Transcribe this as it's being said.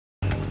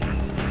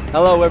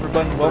Hello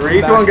everyone, welcome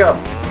 3, 2, 1, go.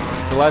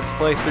 to Let's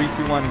Play 3,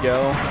 2, 1,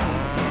 Go.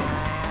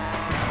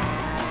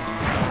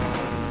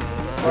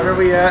 What are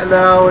we at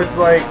now? It's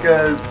like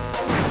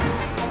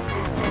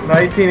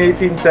 19,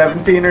 18,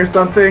 17 or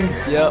something.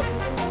 Yep.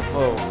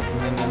 Oh,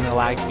 and then the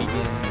lag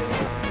begins.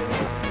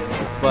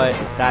 But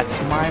that's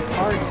my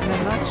parts in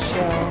a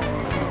nutshell.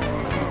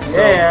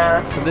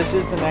 So this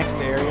is the next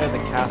area, the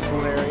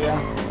castle area.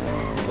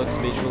 It looks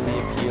visually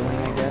appealing,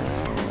 I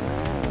guess.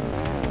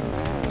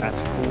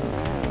 That's cool.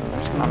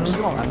 I'm just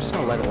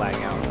gonna let it lag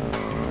out.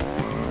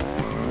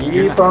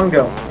 Keep on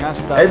going.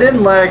 I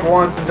didn't lag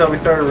once until we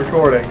started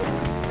recording.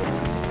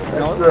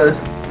 That's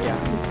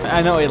yeah.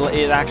 I know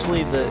it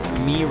actually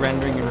me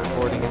rendering and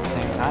recording at the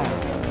same time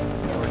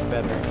worked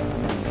better.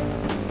 Yes.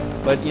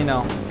 But you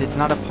know, it's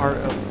not a part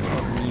of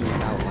me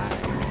without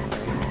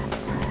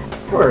lag.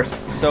 Of course.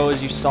 So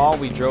as you saw,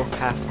 we drove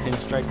past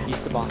Pinstripe. He's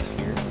the boss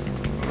here.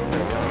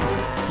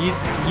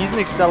 He's an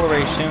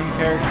acceleration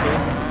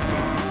character.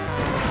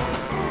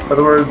 In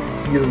other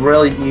words, he's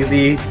really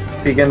easy.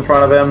 If you get in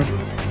front of him,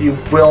 he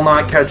will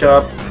not catch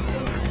up.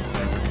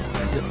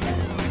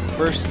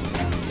 First,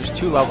 there's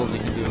 2 levels you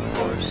can do, of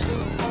course.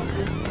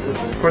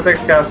 There's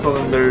Cortex Castle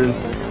and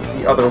there's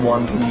the other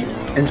one, the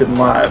Engine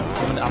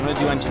Labs. I'm gonna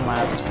do Engine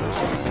Labs first,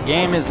 because the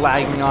game is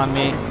lagging on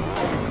me,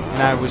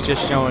 and I was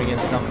just showing him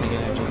something in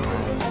Engine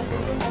Labs.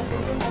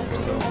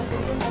 So...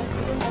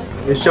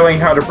 He's showing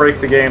how to break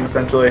the game,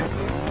 essentially.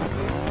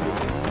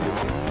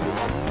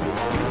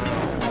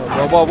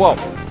 Whoa, whoa,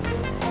 whoa!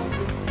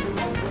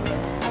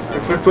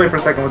 Let's wait for a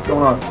second, what's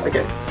going on?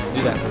 Okay. Let's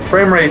do that.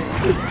 Frame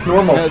rates, it's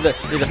normal. No, the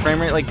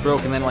frame rate like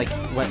broke and then like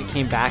when it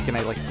came back and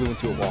I like flew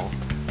into a wall.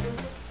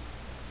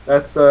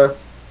 That's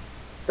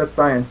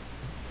science.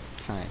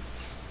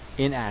 Science.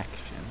 In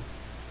action.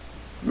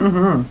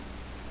 Mm-hmm.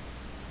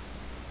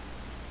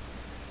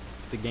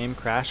 The game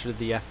crashed or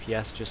the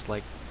FPS just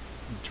like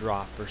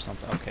drop or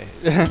something. Okay.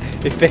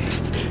 It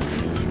fixed.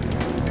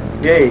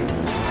 Yay.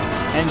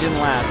 Engine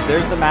Labs.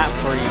 There's the map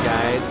for you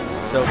guys.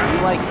 So if you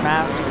like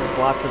maps with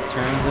lots of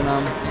turns in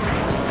them,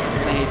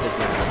 you're gonna hate this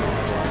map.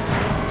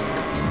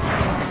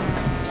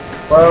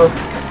 Well,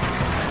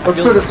 let's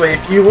put it this way,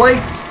 if you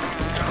liked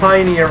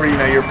Tiny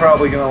Arena, you're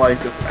probably gonna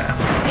like this map.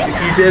 If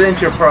you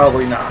didn't, you're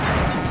probably not.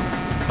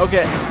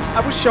 Okay,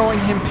 I was showing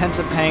him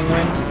Penta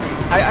Penguin.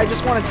 I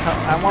just want to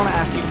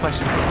ask you a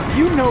question. Do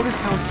you notice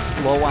how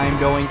slow I'm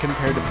going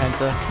compared to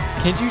Penta?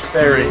 Can't you see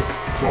it?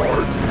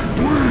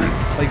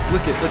 Like,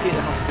 look at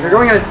how slow. You're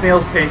going at a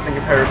snail's pace in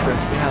comparison.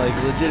 Yeah, like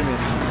legitimately.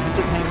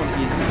 Penta Penguin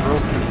is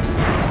broken in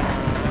this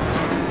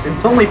game.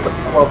 It's only,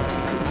 well,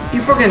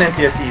 he's broken in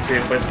NTSC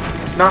too, but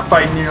not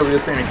by nearly the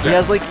same extent. He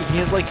has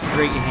like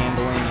great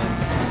handling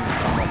and some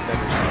somewhat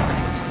better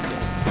stats.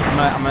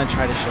 I'm gonna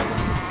try to show them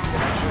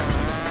what I showed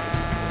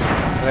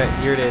you. Okay,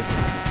 here it is.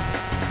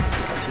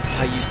 This is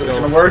how you go. It's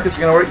gonna work. It's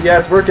gonna work. Yeah,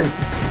 it's working.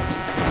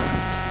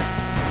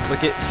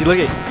 Look at,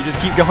 you just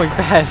keep going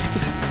fast.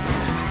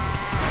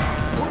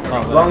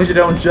 As long as you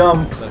don't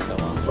jump,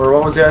 or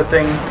what was the other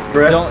thing?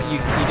 Drift?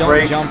 You don't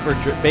break. jump or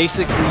drift.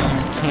 Basically,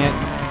 you can't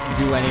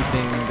do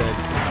anything that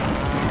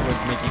would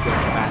make you go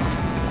fast.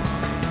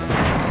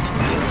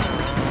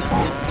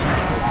 Oh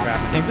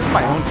crap! I think this is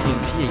my own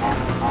TNT.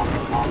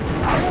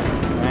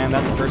 Man,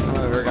 that's the first time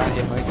I've ever got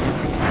hit by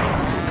TNT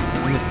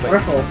in this place.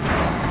 Careful.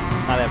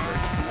 Not ever.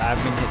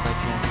 I've been hit by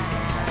TNTs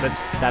many times, but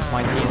that's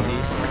my TNT.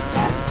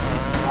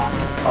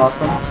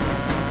 Awesome.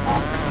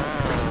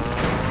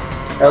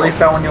 At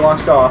least that one you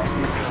launched off.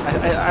 I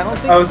don't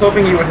think... I was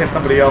hoping you would hit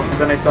somebody else, but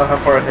then I saw how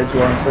far ahead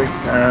you are, and it's like,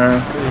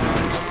 Pretty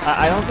much.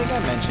 I don't think I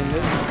mentioned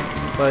this,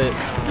 but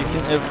you can,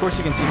 of course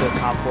you can see the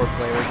top 4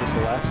 players at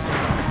the left.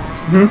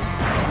 Mm-hmm.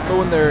 But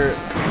when the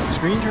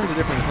screen turns a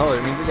different color,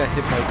 it means they got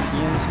hit by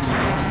TNT.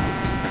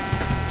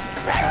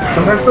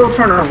 Sometimes they'll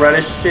turn a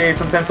reddish shade,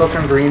 sometimes they'll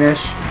turn greenish.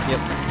 Yep.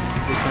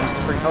 They turn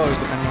different colors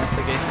depending on what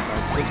they get hit by.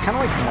 So it's kind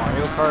of like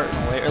Mario Kart in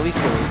a way, or at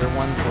least the later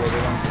ones. The later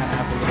ones kind of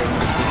have a little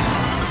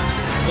notification.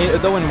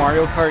 Though in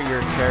Mario Kart,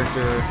 your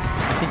character,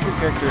 I think your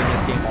character in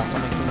this game also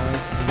makes a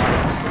noise.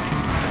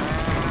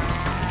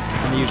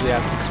 And they usually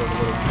have some sort of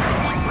little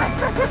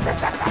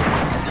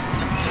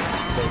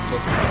so it's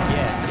supposed to be like,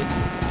 yeah, it's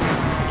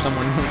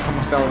someone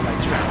fell in my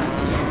trap.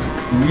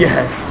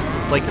 Yes.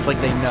 It's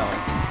like they know.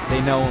 They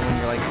know when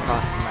you're like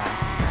across the map.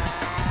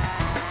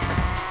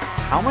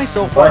 How am I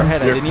so far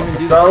ahead? I didn't even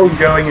do the speed. It's all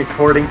going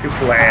according to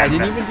plan. I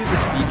didn't even do the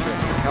speed trick.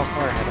 Look how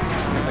far ahead I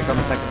am. Like on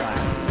the second lap.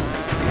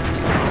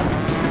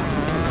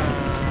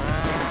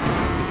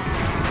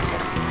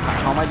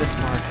 How am I this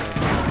far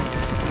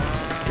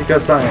ahead?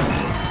 Because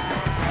science.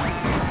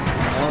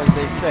 Well, as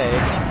they say,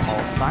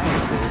 all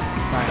science is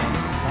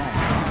science.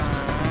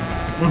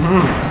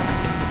 Mm-hmm.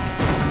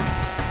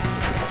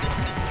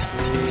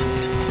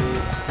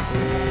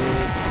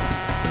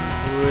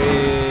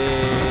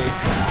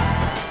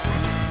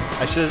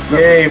 I should have.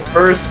 Yay!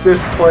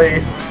 Firstest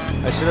place.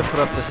 I should have put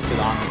up the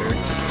speedometer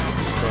just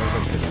so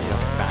everybody could see how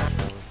fast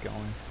I was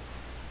going.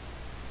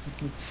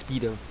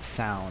 Speed of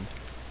sound.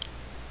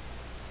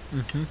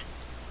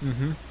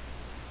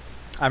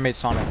 I made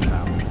Sonic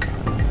sound.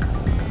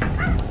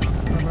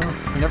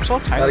 never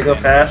saw Tiny's Gotta go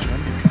animation.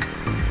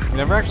 fast. We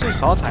never actually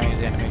saw Tiny's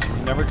animation.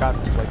 We never got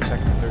to like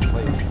second or third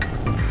place.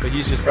 But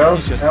he's just. Well,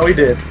 he's just now we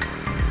did.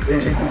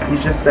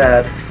 He's just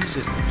sad. He's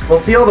just. We'll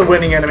see all the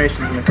winning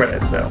animations in the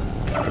credits, though.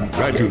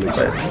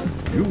 Congratulations.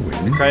 But You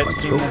win. The credits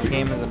a scene in this trophy.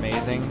 game is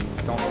amazing.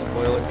 Don't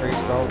spoil it for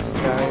yourselves,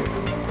 guys.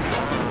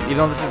 Even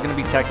though this is going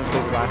to be technically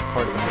the last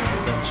part of the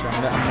adventure,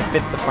 I'm going to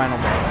fit the final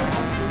boss in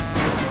this.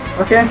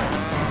 okay.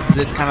 Because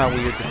it's kind of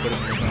weird to put it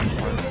in the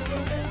game one.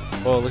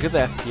 Oh, look at the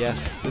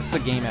FPS. This is the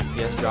game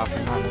FPS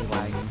dropping, not me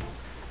lagging.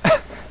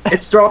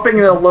 It's dropping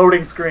in a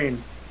loading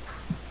screen.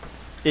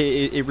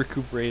 It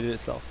recuperated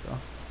itself,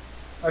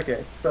 though.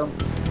 Okay, so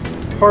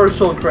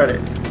partial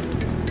credits.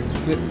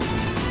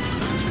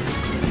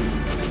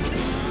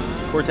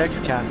 Cortex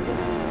Castle.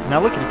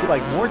 Now look, if you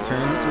like more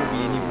turns, this will be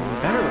an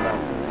even better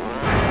level.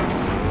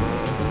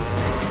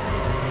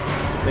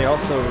 They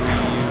also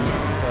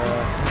reuse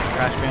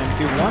Crash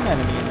Bandicoot 1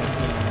 enemy in this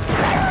game.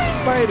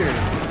 Spider!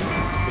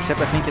 Except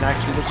I think it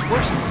actually looks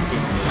worse in this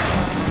game.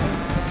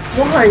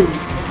 Why?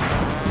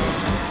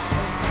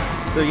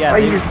 So yeah, Why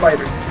use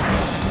spiders?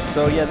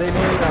 they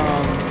made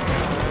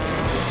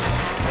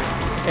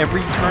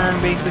every turn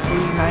basically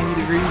 90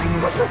 degrees in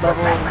this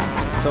level.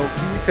 So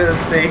Because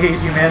they hate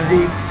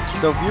humanity.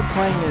 So if you're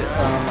playing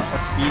a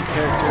speed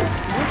character,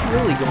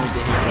 you're really going to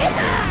hate this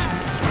stage.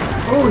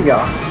 Oh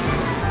yeah.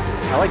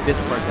 I like this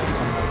part that's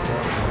coming up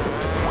though.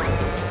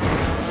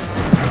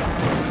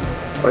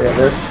 Oh yeah,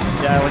 this.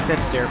 Yeah, I like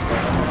that stair part. I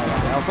don't know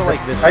why. I also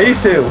like this. I do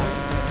too.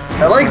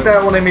 I like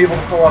that when I'm able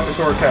to pull off the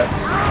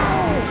shortcuts.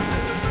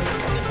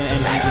 And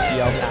you just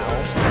yelled ow.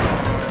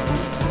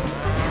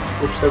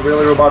 With a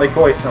really robotic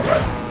voice, no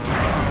less.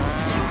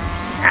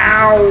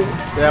 Ow!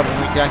 Yeah, when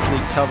we could actually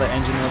tell the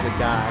engine was a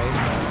guy.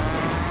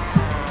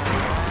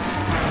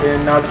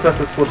 And not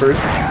obsessive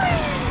slippers.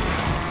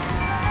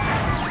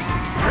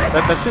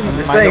 That's in I'm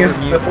just my saying, Over it's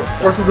the Mutable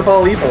stuff. forces of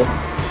all evil.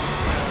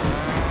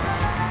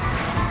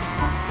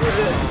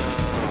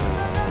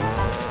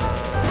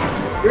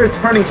 You're a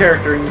turning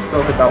character and you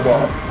still hit that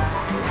wall.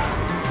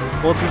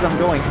 Well, it's because I'm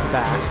going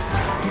fast.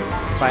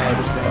 If I had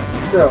to say.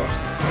 Still.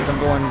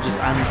 Because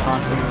I'm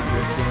constantly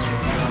drifting.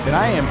 And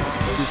I am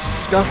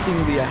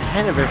disgustingly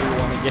ahead of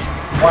everyone again.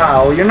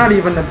 Wow, you're not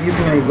even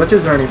abusing any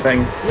glitches or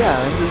anything. Yeah,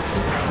 I'm just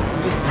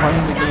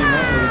playing the game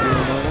normally,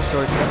 doing normal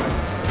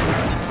shortcuts.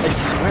 I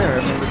swear I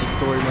remember the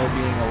story mode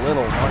being a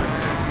little harder.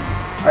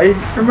 I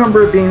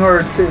remember it being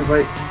hard too. It's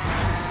like,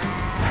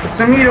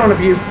 assuming you don't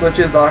abuse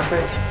glitches,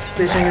 Oxide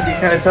Station can be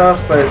kind of tough,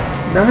 but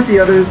none of the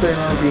others I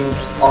remember being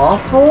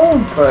awful,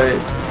 but...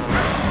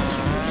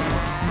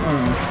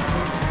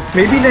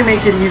 Maybe they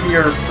make it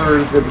easier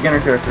for the beginner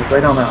characters, I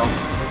don't know.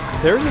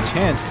 There is a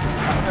chance.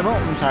 I don't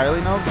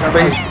entirely know.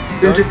 But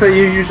didn't you say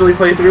you usually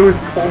play through as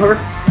pull her?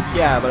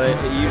 Yeah, but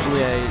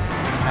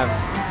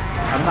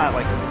I'm not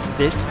like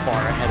this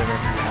far ahead of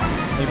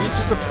everyone. Maybe it's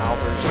just a PAL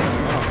version. I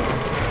don't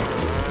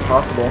know.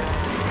 Possible.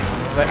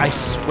 'Cause I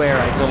swear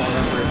I don't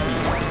remember it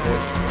being like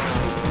this.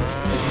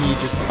 Like me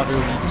just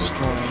utterly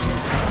destroying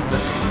the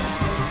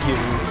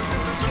computers.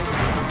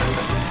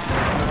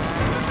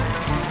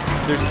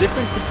 There's a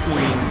difference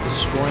between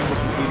destroying the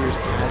computers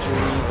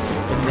casually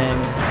and then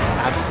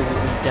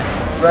absolutely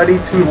decimating. Ready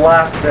to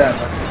lap them.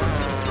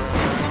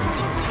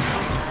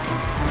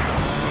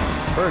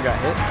 Bird got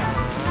hit.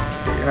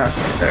 Okay, you're not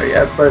quite there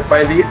yet, but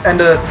by the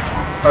end of...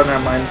 Oh,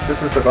 never mind.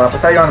 This is the lap. I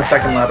thought you were on the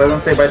second lap. I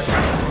was going to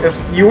say, if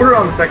you were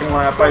on the second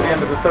lap, by the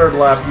end of the third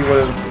lap, you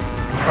would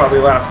have probably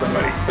lapped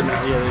somebody, but no.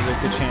 Yeah, there's a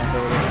good chance I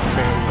would have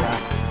barely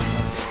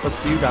lapped. Let's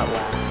see who got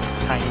last.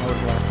 Tiny would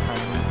have lapped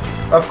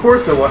Tiny. Of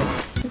course it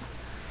was.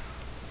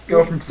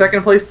 Go from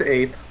second place to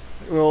 8th.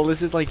 Well,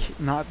 this is like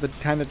not the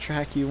kind of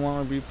track you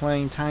want to be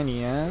playing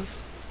Tiny as.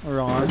 Or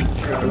on.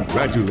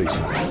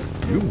 Congratulations.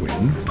 You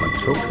win a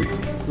trophy.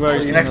 So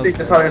your next stage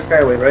is Hotter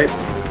Skyway, right?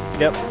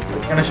 Yep.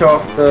 You're gonna show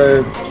off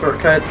the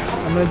shortcut.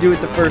 I'm gonna do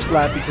it the first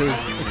lap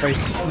because if I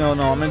no,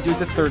 I'm gonna do it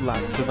the third lap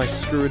because if I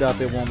screw it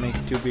up, it won't make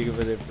too big of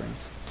a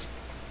difference.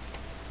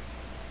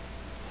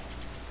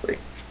 Like,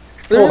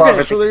 hold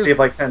on, so save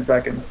like 10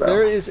 seconds. So.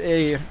 There is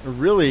a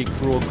really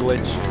cruel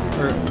glitch,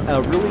 or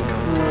a really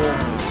cruel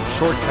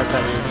shortcut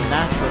that is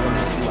natural in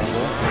this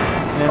level.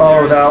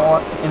 Oh, that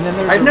one. And then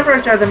there's I've never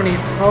actually had that many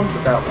problems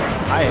with that one.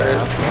 I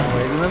have,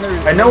 anyways. And then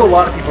there's, I know a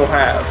lot of people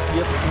have.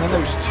 Yep. And then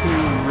there's two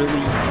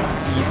really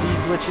easy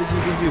glitches you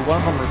can do. One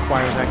of them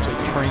requires actually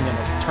turning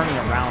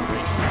around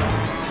right here.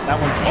 That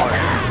one's hard.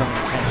 It's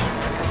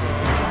unintentional.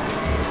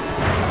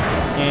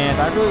 And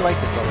I really like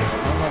this level. I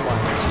don't know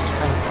why. It's just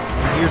kind of fun.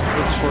 And here's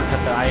the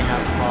shortcut that I have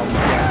a problem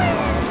with.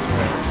 I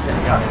swear.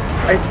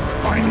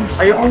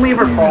 I only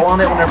ever fall on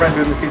it whenever I'm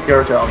doing the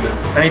CCR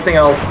challenges. Anything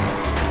else?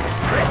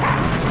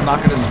 I'm not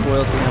going to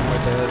spoil to them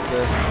what the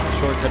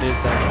shortcut is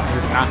that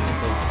you're not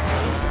supposed to.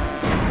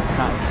 It's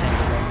not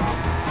intended right now.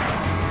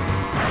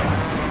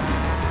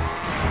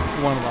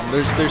 One of them.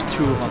 There's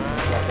two of them in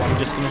this level. I'm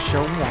just going to show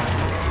one.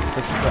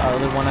 This is the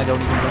other one I don't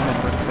even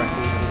remember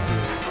correctly what it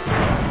did.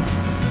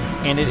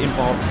 And it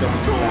involves going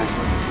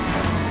backwards with the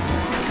steps.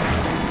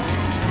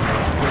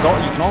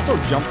 You can also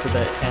jump to the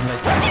end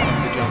like that.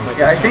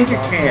 Yeah, I think you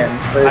can,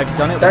 but I've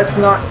done it. That's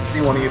not an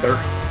easy one either.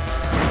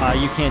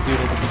 You can't do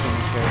it as a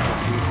beginning character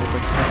too. It's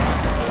like plain and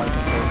simple. I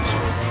can tell you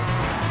straight up.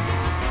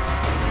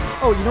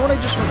 Oh, you know what I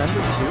just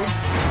remembered too?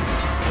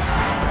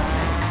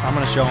 I'm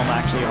gonna show them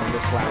actually on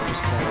this lap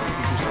just because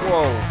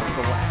whoa,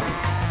 the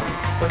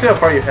lap. Look at how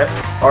far you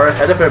are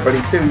ahead of everybody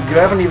too. You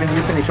haven't even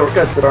used any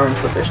shortcuts that aren't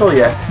official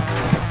yet.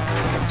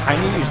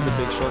 Tiny used the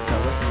big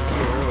shortcut with me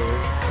too earlier.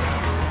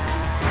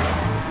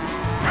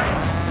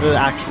 The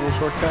actual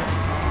shortcut.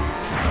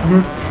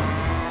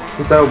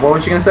 So what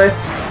was you gonna say?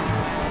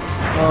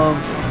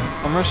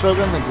 I'm gonna show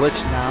them the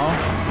glitch now,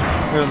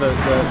 or the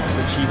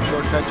cheap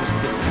shortcut. Just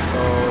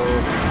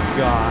oh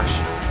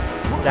gosh,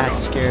 that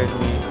scared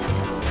me.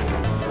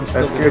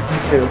 That scared me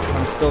too.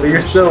 I'm still. But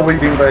you're still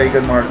leading by a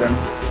good margin.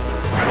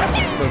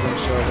 I'm still gonna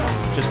show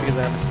them just because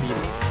I have a speed.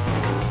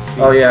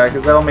 Oh yeah,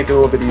 because that'll make it a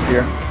little bit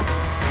easier.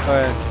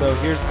 Alright, so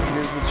here's the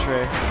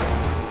trick.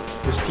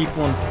 There's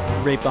people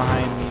right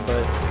behind me,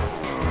 but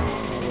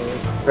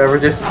Whatever,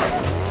 just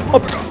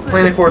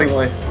plan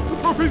accordingly.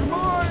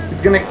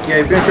 He's gonna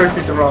correct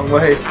you the wrong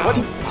way.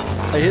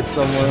 I hit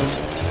someone.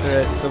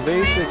 Alright, so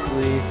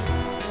basically,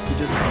 you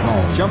just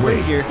jump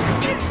right here.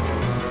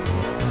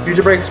 Use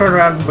your brakes, turn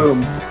around, and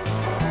boom.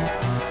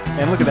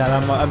 And look at that,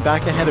 I'm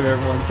back ahead of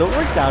everyone, so it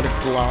worked out in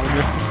the long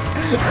run.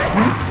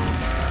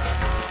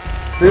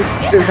 This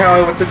is how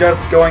I would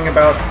suggest going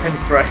about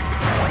Pinstripe.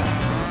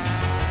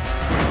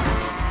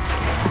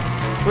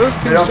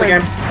 I don't think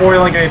I'm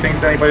spoiling anything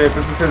to anybody.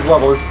 This is his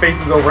level. His face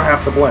is over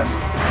half the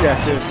blimps. Yeah,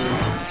 seriously.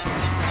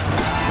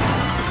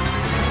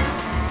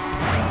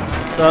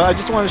 So I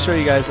just want to show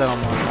you guys that on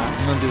one lap.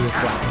 I'm gonna do this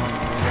lap.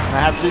 And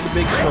I have to do the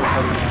big shortcut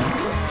again.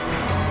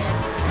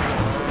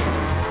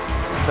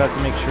 So I have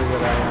to make sure that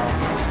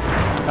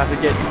I have to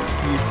get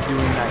used to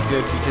doing that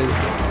good because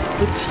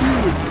the T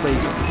is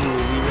placed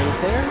coolly right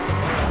there.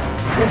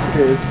 Yes,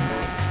 it is.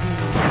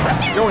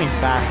 Going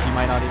fast, you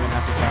might not even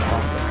have to jump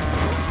off there.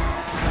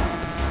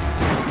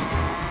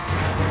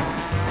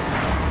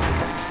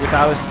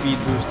 Without a speed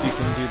boost, you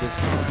can do this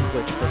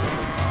glitch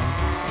perfectly fine.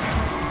 So,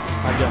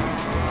 I jumped.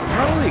 It's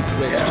not really a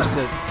glitch, just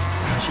a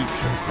cheap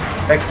trick.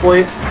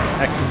 Exploit?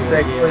 Exploit,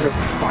 exploit. Yeah.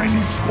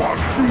 Tiny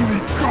squash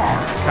puny car.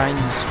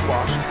 Tiny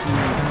squash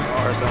puny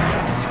cars.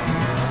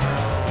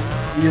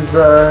 He's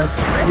a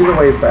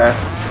ways back.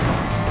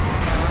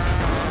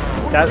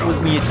 That was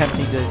me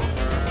attempting to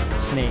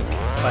snake,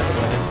 by the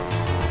way.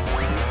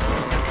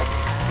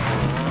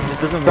 It just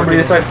doesn't Somebody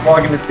work. decides to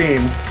log into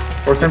Steam.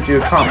 Or sent you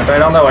a comment. I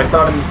don't know. I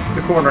saw it in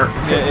the corner.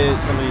 Yeah,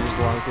 somebody just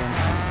logged in.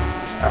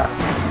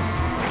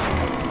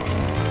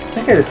 I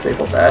think I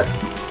disabled that.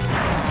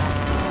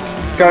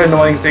 Got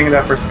annoying seeing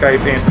that for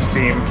Skype and for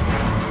Steam.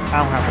 I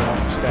don't have one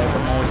for Skype.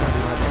 I'm always on Do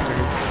Not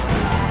Disturb.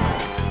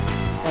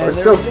 Well, it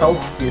still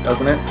tells you,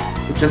 doesn't it?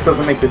 It just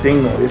doesn't make the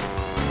ding noise.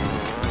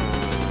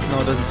 No,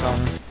 it doesn't tell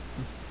me.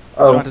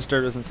 Oh. Do Not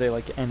Disturb doesn't say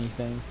like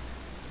anything.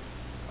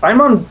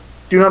 I'm on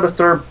Do Not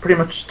Disturb pretty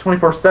much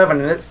 24/7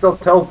 and it still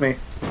tells me.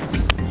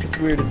 It's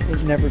weird,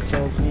 it never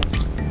tells me.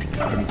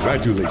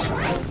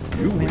 Congratulations.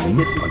 You We win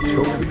get to a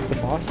do trophy. the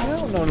boss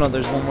now? No,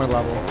 there's one more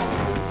level.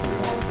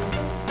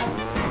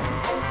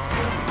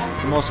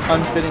 The most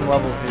unfitting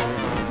level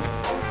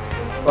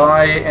here.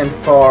 By and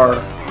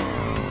far.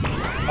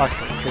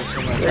 Oxide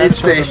Station. Aid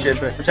Station,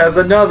 which has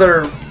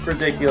another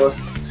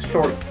ridiculous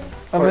short.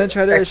 I'm gonna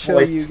try to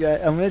exploit. show you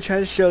guys. I'm gonna try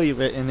to show you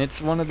it, and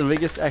it's one of the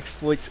biggest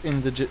exploits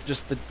in the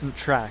just the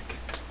track.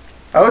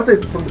 I would say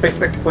it's one of the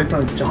biggest exploits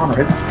in the genre.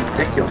 It's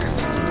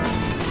ridiculous.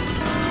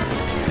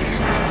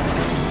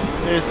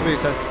 It's the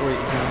biggest exploit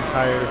in the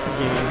entire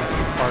game.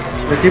 Part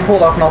of the If you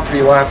pulled off in all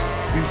 3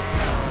 laps,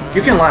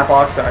 you can lap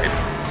Oxide.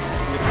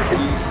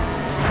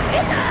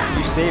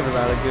 You save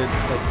about a good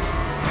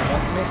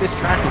like. This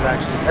track is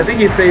actually. I think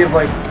you saved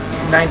like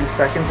 90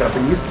 seconds at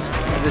least.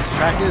 This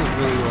track is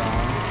really long.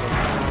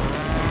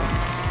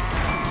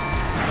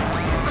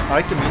 I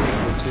like the music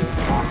here too.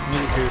 The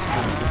music here is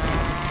pretty good.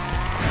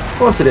 Of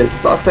course it is.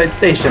 It's Oxide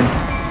Station.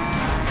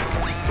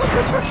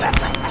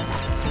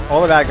 All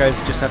the bad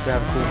guys just have to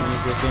have cool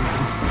music. And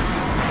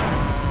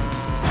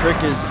trick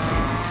is,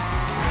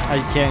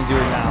 I can't do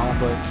it now,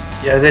 but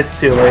Yeah, it's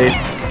too late.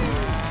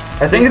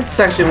 I think it's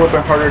actually a little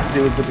bit harder to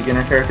do as a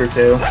beginner character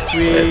too.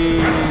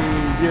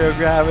 Zero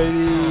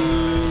gravity.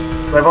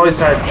 So I've always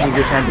had an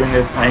easier time doing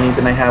it with Tiny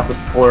than I have with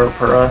Polar or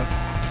Pura.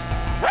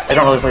 I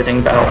don't really play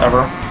Ding Battle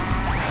ever,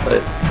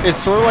 but It's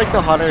sort of like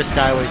the Hot Air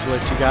Skyway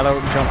glitch. You gotta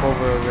jump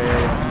over a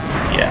rail.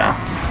 yeah.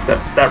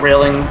 Except that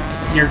railing,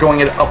 you're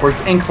going at an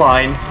upwards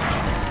incline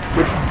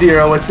with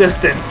 0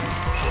 assistance.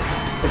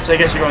 Which I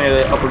guess you're going at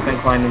an upwards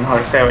incline in Hot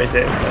Air Skyway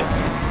too, but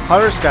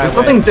Hot Air Skyway. there's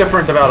something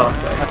different about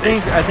Oxide. I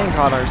think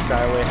Hot Air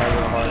Skyway has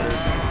it harder.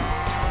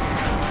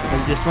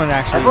 Like this one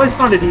actually. I've always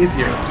found it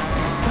easier.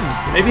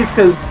 Maybe it's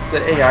because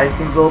the AI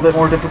seems a little bit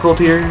more difficult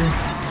here,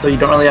 so you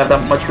don't really have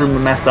that much room to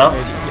mess up.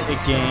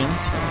 Again,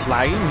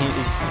 lagging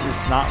is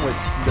not what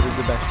the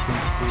best thing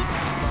to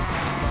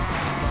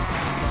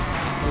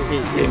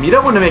do. You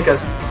don't want to make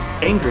us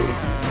angry,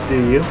 do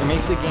you? It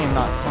makes the game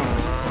not fun.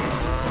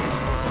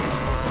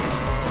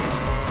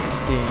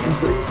 game.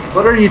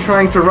 What are you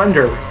trying to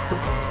render?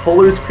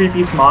 Polar's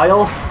creepy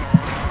smile?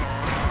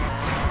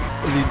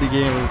 The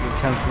game was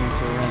attempting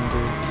to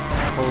render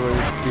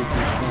Polar's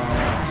creepy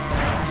smile.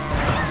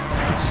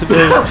 You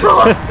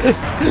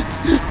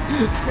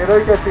know,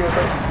 you can see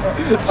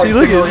See,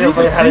 look at it. I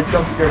had a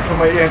jump scare, put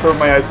my hands over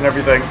my eyes and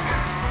everything.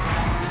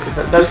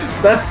 That's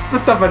the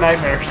stuff of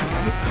nightmares.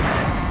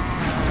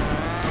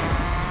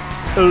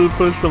 I'll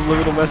put a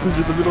subliminal message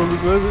in the middle of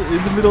this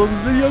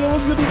video. No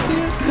one's gonna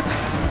see it.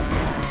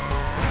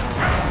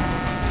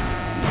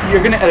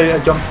 You're gonna edit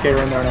a jump scare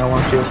in there now,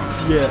 aren't you?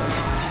 Yeah.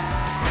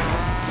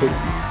 A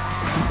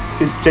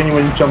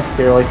genuine jump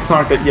scare, like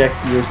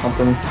Sonic.exe or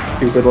something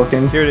stupid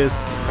looking. Here it is.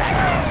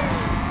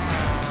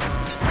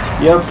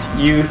 Yep,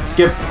 you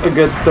skip a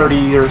good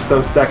 30 or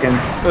so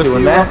seconds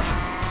doing that.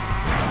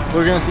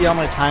 We're gonna see how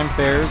my time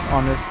fares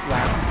on this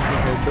lap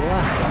compared to the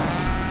last lap.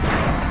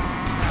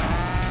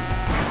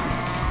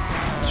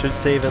 Should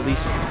save at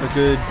least a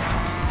good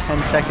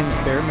 10 seconds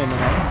bare minimum.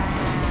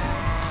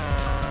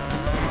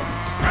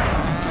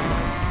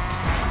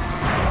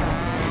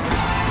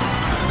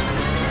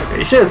 Okay,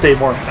 you should have saved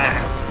more than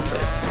that.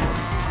 But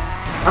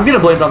I'm gonna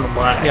blame it on the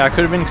lag. Yeah, it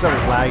could have been because I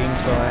was lagging,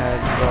 so I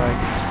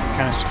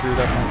kind of screwed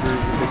up my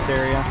groove with this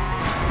area.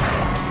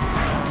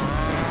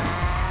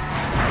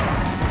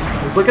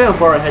 Just look at how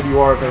far ahead you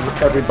are of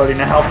everybody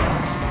now.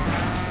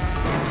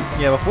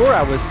 Yeah, before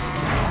I was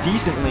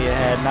decently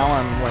ahead. Now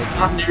I'm like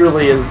not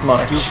nearly as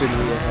much.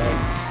 Stupidly ahead.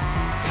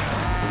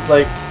 It's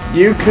like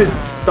you could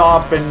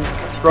stop and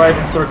drive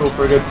in circles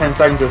for a good 10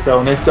 seconds or so,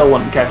 and they still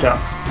wouldn't catch up.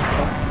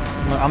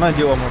 I'm gonna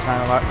do it one more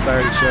time because I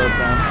already showed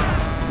them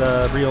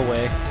the real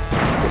way.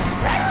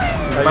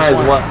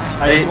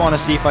 I just want to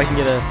see if I can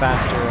get a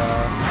faster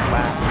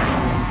lap.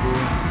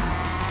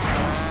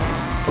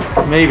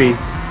 Maybe.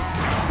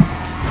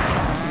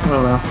 I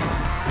don't know.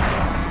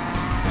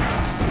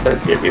 Sorry,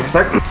 give me a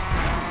second.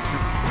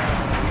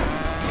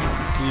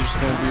 You're just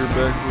gonna be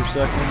back for a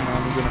second, and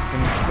I'm gonna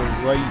finish the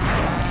race.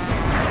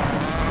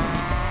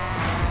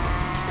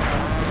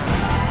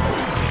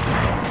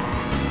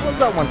 That was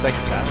about 1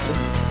 second faster.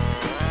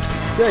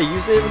 So yeah,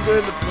 you save a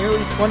good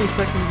nearly 20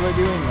 seconds by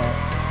doing that.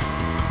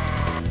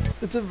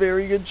 It's a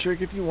very good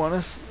trick if you want to,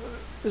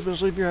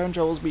 especially if you're having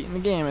troubles beating the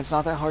game. It's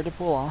not that hard to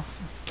pull off.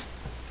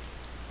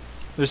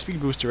 There's a speed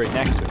booster right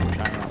next to it. I'm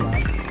trying that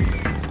lap.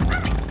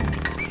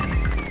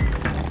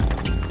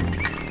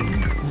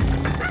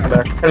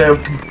 Hello.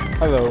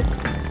 Hello.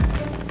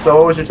 So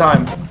what was your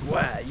time?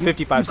 Wow, 55 you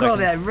call seconds.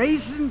 that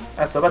racing?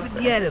 That's what I'm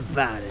saying. Forget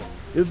about it.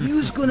 If you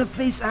was gonna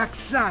face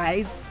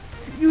outside,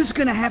 you was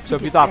gonna have to. So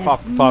if you thought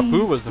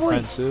Papu was first.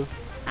 offensive,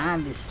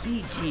 I'm the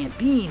speed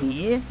champion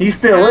here. He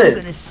still I'm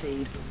is. gonna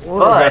save the But-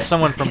 world. we got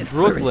someone from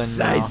Brooklyn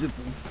now.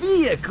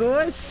 Me, of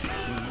course.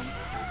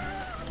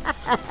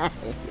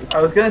 I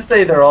was gonna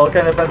say they're all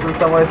kind of offensive in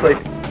some ways. Like,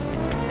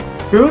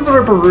 who's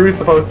Ripperoo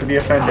supposed to be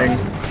offending?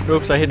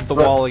 Oops, I hit the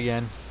wall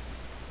again.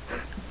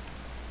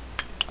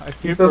 I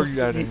keep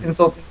forgetting. He's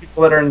insulting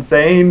people that are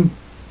insane.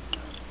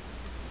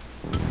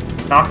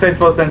 Noxide's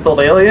supposed to insult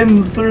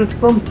aliens or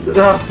something.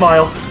 Ah,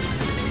 smile.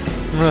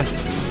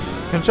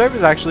 Contrive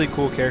is actually a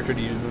cool character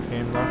to use in the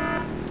game, though.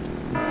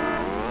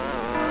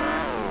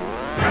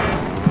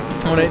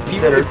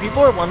 If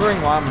people are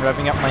wondering why I'm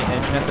revving up my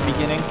engine at the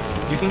beginning,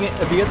 you can get,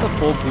 if you get the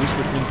full boost,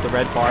 which means the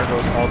red bar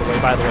goes all the way.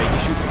 By the way, he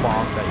shoots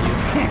bombs at you.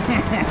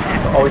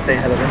 Always stay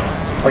ahead of him,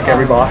 like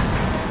every boss.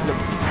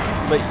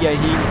 But yeah,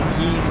 he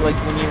like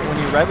when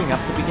you're revving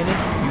up at the beginning,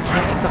 you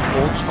can't get the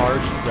full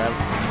charged rev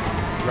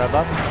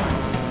up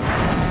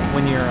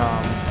when you're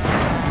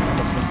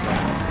almost missed that.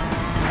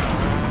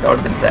 That would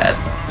have been sad.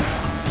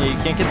 Yeah, you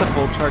can't get the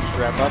full charged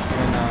rev up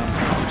when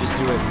you just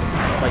do it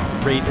like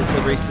right as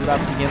the race is about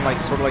to begin, like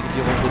sort of like if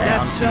you hold it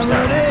down 2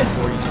 seconds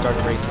before you start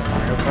a race in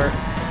Mario Kart.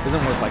 It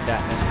doesn't work like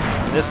that in this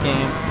game. In this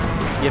game,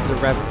 you have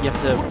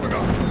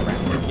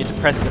to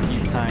press it a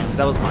few times.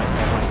 That was my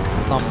fault. Like,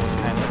 the thumb was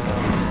kind of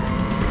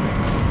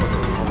what's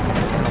it called? It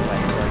was kind of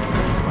wet, so I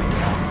didn't like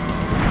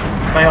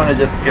that. Might want to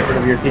just get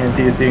rid of your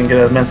TNT so you can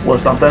get a missile or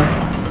something.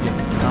 Yeah,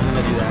 I'm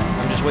gonna do that.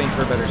 I'm just waiting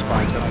for a better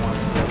spot because I don't want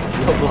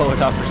to blow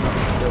it up or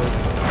something silly.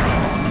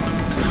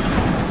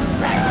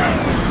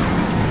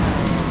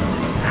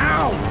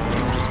 Ow!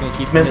 I'm just gonna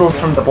keep Missiles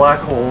from the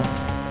black hole.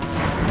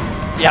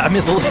 Yeah,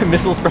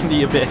 missiles from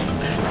the abyss.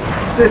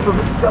 Seriously,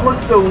 that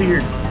looks so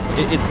weird.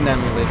 It's an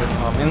emulator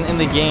problem. In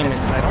the game,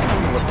 I don't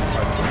remember what the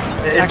part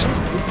is.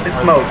 It's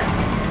smoke.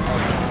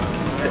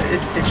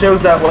 It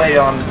shows that way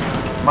on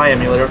my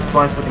emulator, which is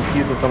why I'm so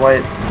confused as to why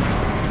it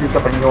screws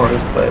up on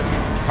yours, but...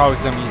 Probably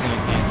because I'm using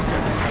enhanced.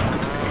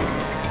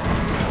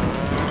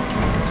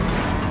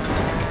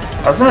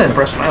 I was under the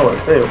impression I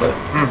was too, but...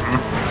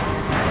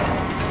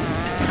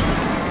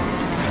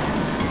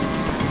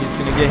 He's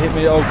gonna get hit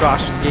me. Oh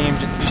gosh, the game.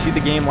 Did you see the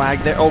game lag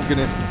there? Oh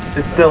goodness.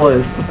 It still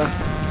is.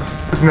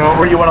 It's not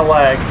where you want to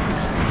lag.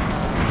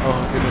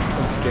 Oh goodness,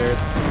 I'm scared.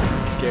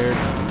 I'm scared.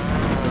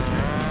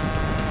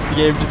 The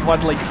game just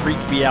wanted to like freak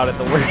me out at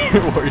the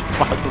worst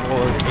possible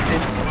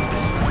location.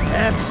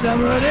 Have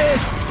some of this.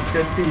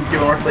 could be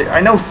doing worse. Like, I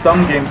know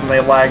some games when they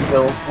lag,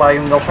 they'll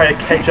try to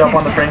catch up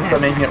on the frames by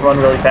making it run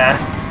really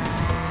fast.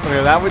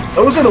 Okay, that would.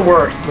 Those are the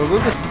worst. Those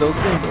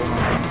games. Oh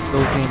my goodness,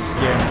 those games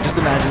scare me. Just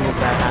imagine if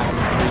that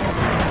happened right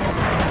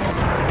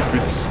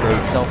here. It sped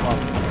itself up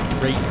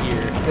right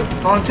here. The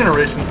Sonic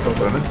Generations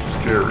does And it's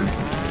scary.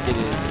 It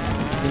is.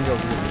 It can go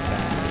really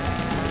fast.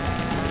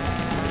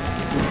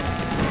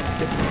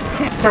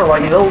 If you start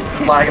lagging, it'll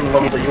lag in a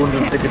level that you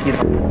wouldn't even think would be.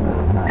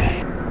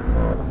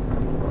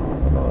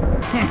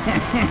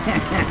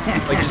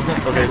 Like just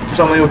okay.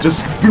 Somebody will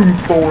just zoom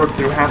forward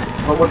through half.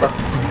 What the?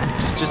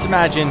 Just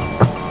imagine.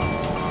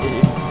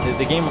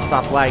 The game will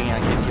stop lagging.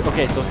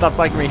 Okay, so it stops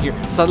lagging right here.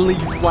 Suddenly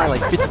you fly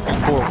like 50 feet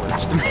forward.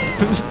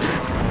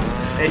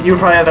 You would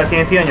probably have that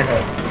TNT on your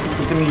head,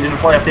 assuming you didn't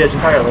fly off the edge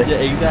entirely. Yeah,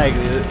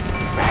 exactly.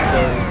 So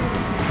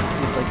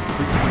it's like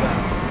freaking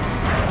out.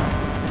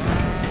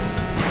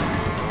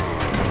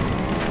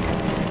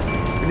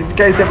 And if you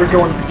guys ever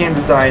go into game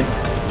design,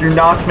 do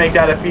not make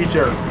that a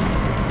feature.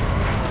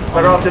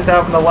 Better off just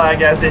having the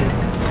lag as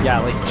is. Yeah,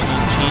 like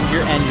change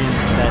your engine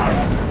to that.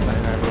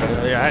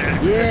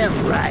 Yeah,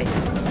 right.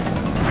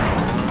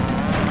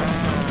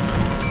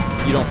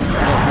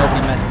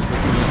 Nobody messes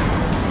with me.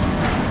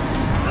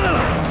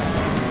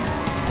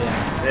 Yeah.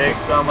 Take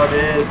some of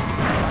this.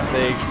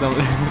 Take some.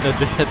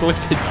 That's what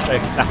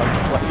Pinstripe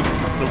sounds like.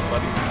 So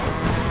funny.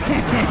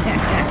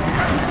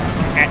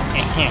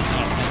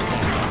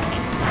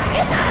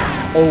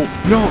 Oh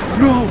no!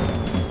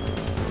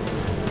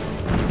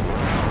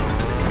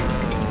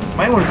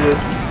 Might want to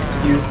just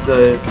use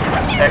the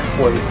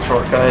exploit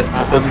shortcut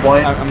at this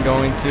point. I'm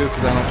going to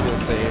because I don't feel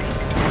safe.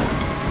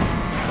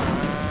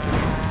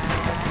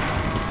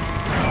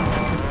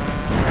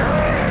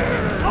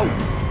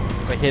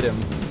 If I hit him.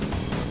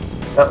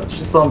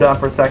 Should slow him down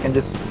for a second.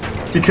 Just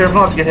be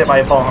careful not to get hit by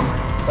a bomb.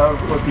 That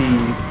would be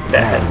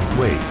bad.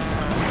 Wait.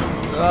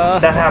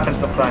 That happens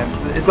sometimes.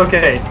 It's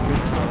okay.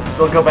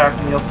 Still go back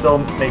and you'll still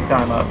make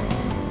time up.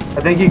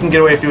 I think you can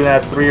get away with doing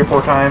that 3 or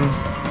 4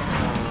 times.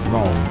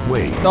 Wrong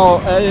way. No,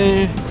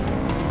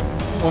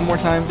 one more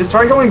time. Just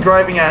try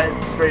driving at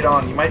it straight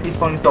on. You might be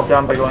slowing yourself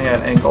down by going at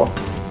an angle.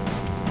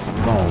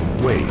 Wrong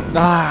way.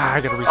 Ah,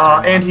 I gotta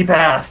restart. And he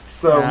passed,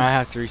 so... Yeah, I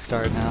have to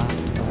restart now.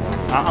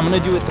 I'm gonna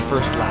do it the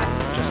first lap,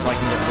 just so I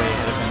can get way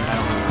ahead of him. I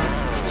don't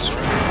have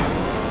stress.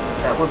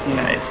 That would be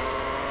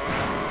nice.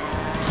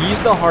 He's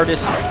the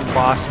hardest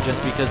boss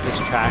just because this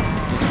track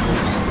is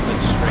really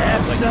straight.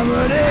 Like,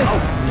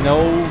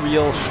 no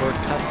real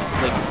shortcuts,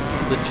 like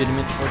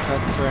legitimate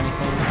shortcuts or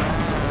anything.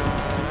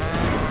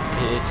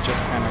 It's just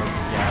kind of,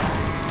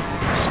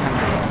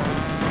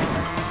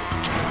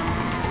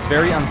 it's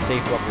very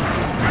unsafe level 2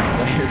 for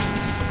players.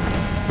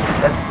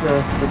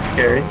 That's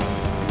scary.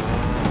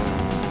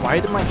 Why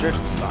did my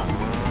drift stop?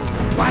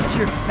 Watch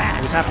your It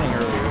back. was happening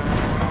earlier.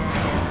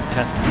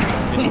 Testing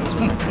videos.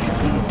 I'm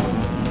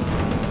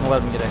gonna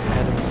let him get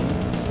ahead of me.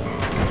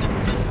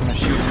 I'm gonna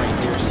shoot him right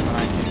here so that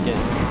I can get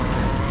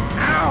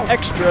some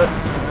extra,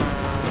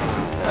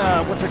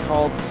 what's it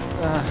called?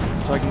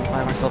 So I can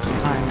buy myself some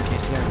time in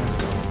case he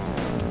happens.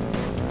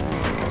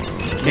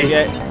 Maybe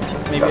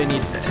I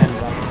need 10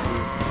 rounds.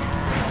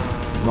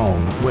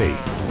 Wrong way.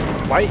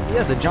 Why?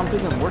 Yeah, the jump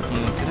isn't working.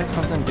 It could have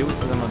something to do with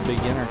because I'm a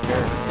beginner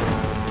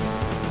character.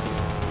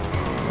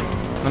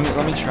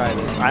 Let me try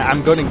this.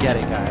 I'm gonna get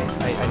it, guys.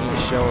 I need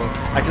to show.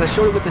 Because I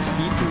showed it with the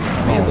speed boost.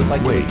 It made it look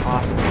like it was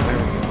possible. There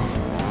we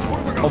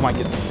go. Oh my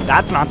goodness,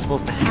 that's not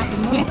supposed to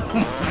happen.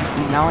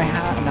 Now I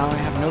have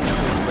no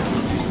choice but to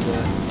use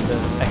the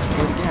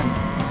exploit again.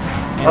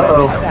 And I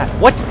missed that.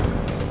 What?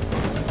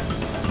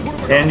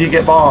 And you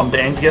get bombed,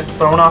 and you get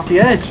thrown off the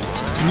edge.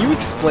 Can you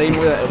explain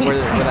where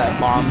that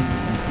bomb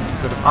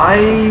could have?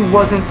 I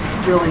wasn't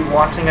really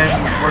watching it.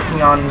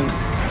 Working on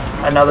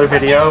another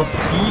video.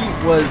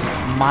 He was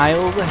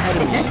miles ahead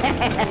of me,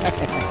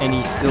 and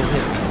he still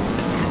hit me.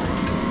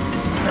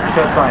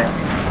 Because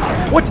science.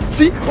 What?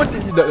 See? What?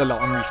 No,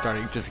 I'm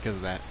restarting just because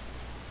of that.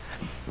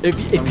 If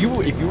you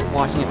were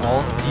watching it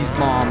all, these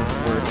bombs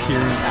were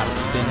appearing out of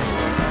thin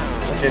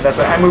air. Okay, that's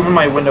it. I'm moving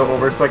my window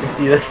over so I can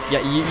see this.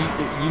 Yeah, you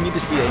need to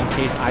see it in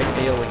case I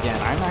fail again.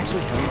 I'm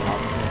actually having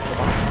problems against the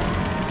box.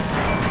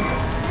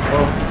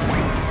 Well,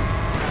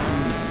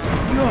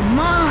 You're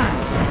mine.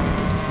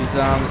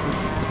 This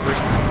is the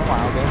first time in a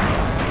while, guys.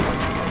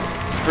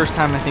 It's the first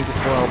time I think this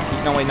will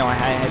LP. No, wait, no, I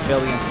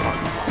failed against Pop.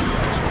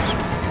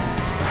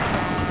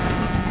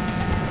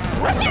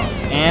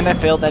 And I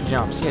failed that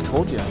jump. See, I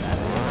told you I had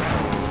it.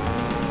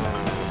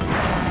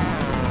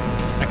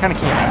 I kind of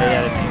came at it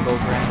at an angle,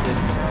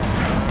 granted. So.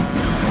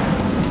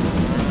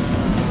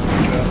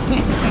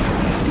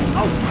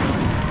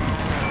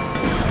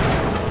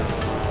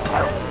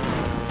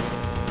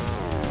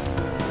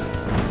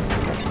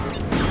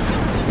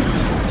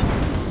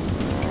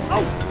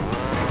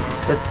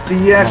 let's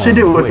see you actually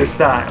do it this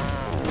time.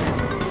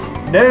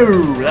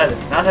 No, that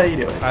is not how you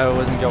do it. I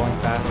wasn't going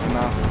fast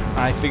enough.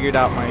 I figured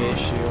out my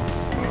issue.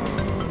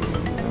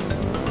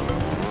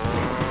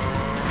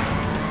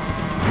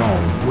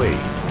 Wrong way.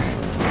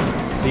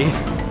 See?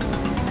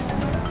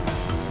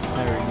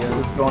 There we go. It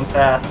was going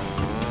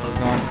fast.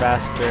 going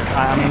faster.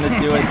 I'm gonna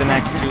do it the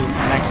next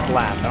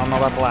lap. I don't know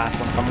about the last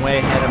one. If I'm way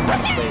ahead, I'm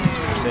gonna play it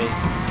super safe.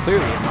 It's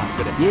clearly I'm not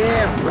good at it.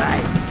 Yeah,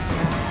 right.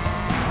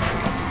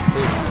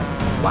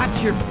 Clearly.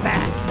 Watch your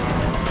back.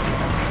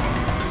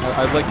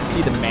 I'd like to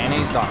see the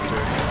mayonnaise doctor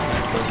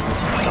attempt to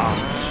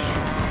dodge.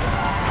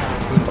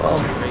 Well,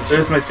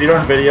 there's my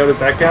speedrun video. Does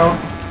that count?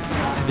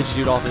 Did you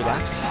do it all 3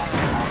 laps?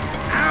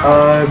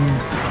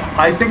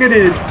 I think I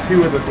did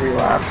 2 of the 3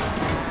 laps.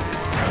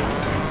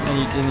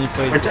 And you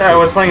played. Which I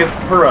was playing as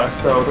Pura,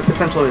 so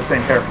essentially the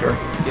same character.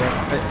 Yeah,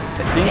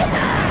 I think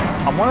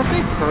I want to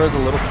say Pura's a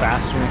little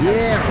faster and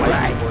has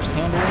slightly worse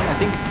handling. I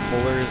think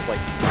Fuller is like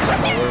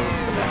slower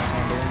with the best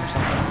handling or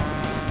something.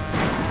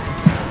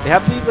 They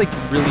have these like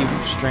really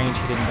strange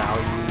hidden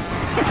values.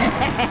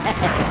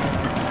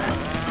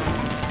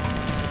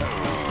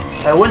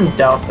 I wouldn't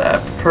doubt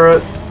that. Pura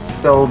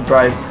still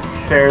drives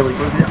fairly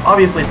quickly.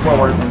 Obviously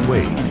slower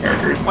than speed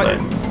characters, What? but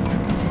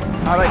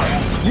I like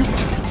you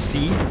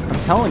see. I'm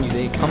telling you,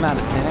 they come out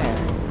of thin air.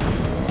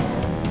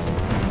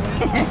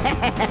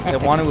 They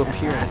want to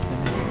appear out of thin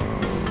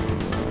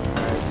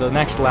air. Alright, so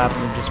next lap,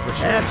 I'm just for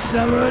sure. Have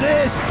some of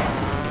this.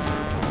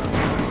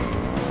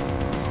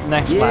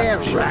 Next lap, Yeah,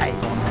 for sure. right.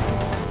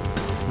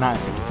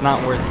 It's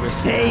not worth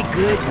risking. Say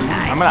good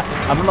night.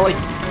 I'm gonna like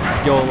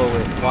YOLO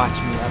it. Watch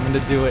me. I'm gonna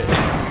do it.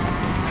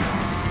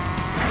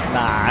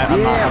 Nah, I'm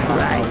not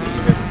gonna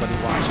leave everybody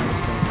watching the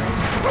same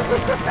race.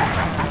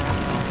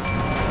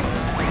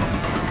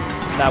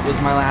 That was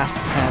my last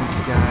attempt,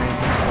 guys.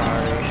 I'm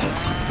sorry.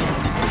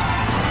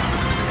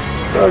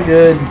 so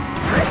good.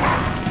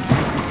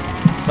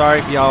 Sorry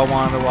if y'all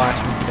wanted to watch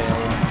me fail.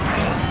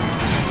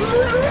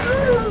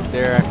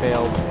 There, I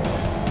failed.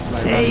 By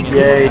running into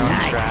my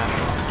own trap.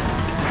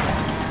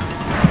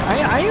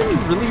 I am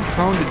really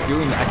prone to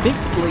doing that. I think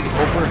like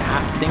over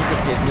half things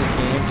I've hit in this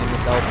game, in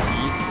this LP,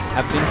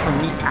 have been from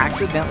me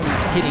accidentally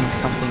hitting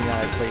something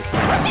that I placed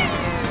down.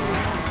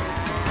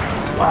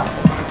 Wow.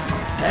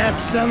 Have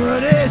some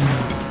of this.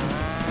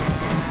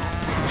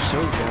 It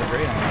shows you how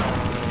great I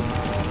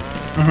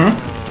am.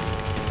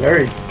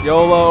 Very.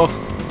 YOLO!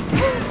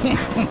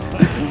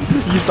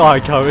 You saw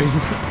it coming.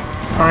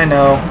 I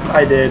know.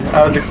 I did.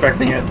 I was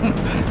expecting it.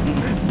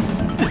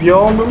 You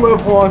only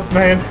live once,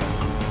 man.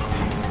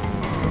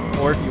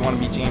 Or if you want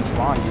to be James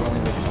Bond, you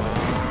only live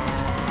twice.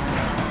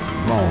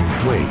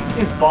 Wrong way.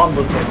 James Bond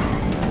looks like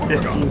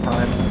 15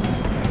 times. I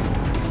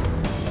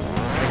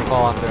can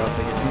fall off there, I'll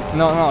take it.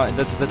 No,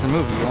 that's a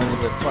movie, you only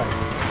live twice.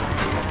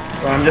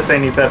 Well, I'm just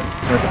saying he's had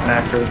some different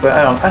actors. But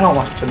I don't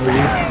watch the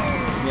movies.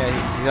 Yeah,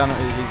 he's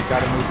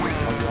got a movie, so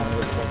you only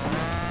live twice.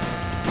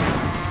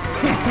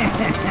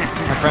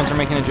 My friends were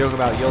making a joke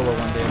about YOLO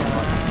one day, and they're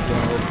like, you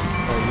only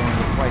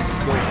live twice.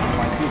 YOLO. I'm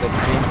like, dude, that's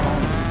a James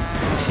Bond movie.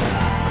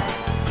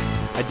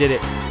 I did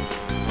it.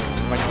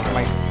 My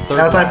third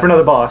Now time for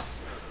another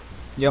boss.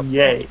 Yep.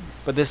 Yay.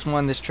 But this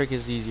trick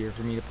is easier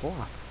for me to pull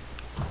off.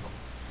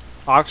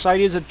 Oxide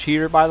is a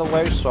cheater, by the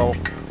way, so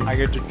I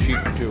get to cheat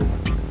too.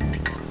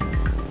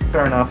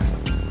 Fair enough.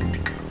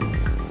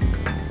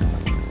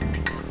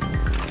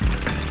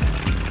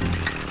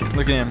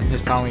 Look at him,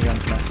 his Tommy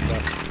gun's messed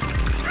up.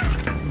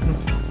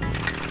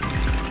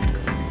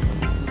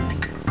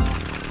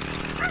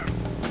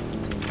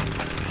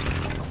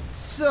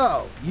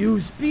 So,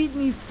 you's beat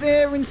me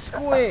fair and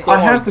square. I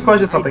have to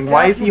question something.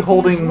 Why is he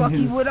holding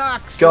his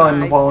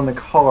gun while in the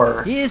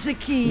car? Here's a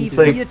key It's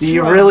for like, your do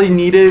you truck. really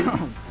need it?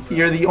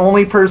 You're the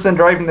only person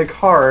driving the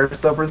car,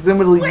 so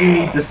presumably you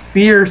need to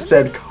steer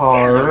said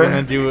car. We're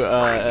gonna do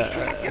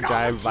a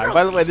drive by.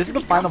 By the way, this is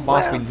the final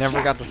boss we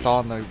never got to saw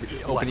in the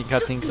opening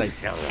cutscene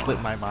because I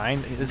slipped my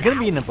mind. It's gonna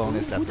be in a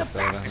bonus episode.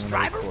 I'm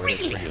gonna record it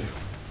for you.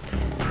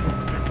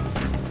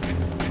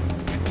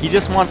 He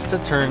just wants to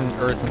turn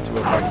Earth into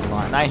a parking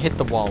lot, and I hit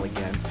the wall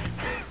again.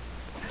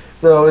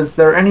 So is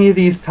there any of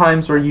these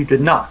times where you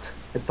did not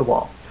hit the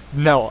wall?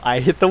 No, I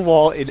hit the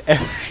wall in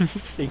every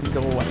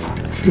single way.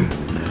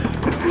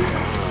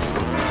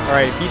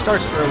 Alright, if he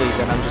starts early,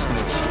 then I'm just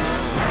gonna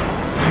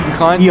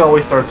cheat. He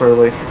always starts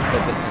early.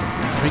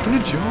 He's making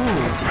a joke.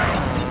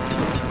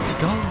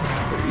 Go.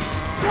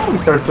 He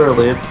always starts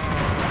early. It's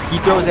He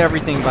throws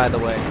everything, by the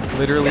way.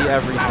 Literally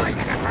everything.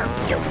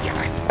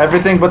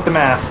 everything but the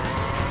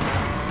masks.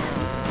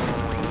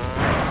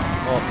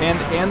 Well,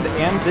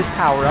 and this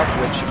power-up,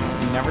 which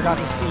we never got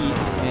to see,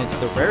 and it's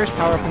the rarest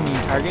power-up in the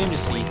entire game to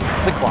see,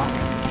 the clock.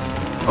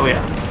 Oh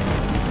yeah.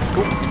 It's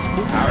cool. It's a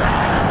cool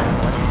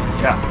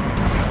power-up. Yeah.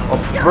 Well,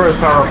 Burr's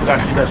power up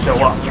actually does show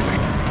up.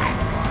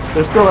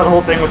 There's still that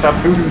whole thing with that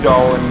voodoo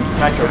doll and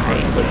Nitro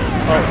Paint, but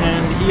Oh,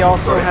 and he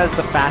also has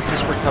the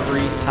fastest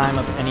recovery time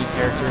of any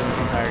character in this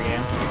entire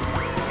game.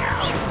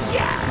 Just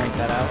point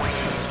that out.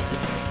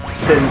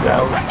 spins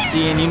out.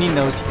 See, and you need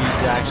no speed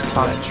to actually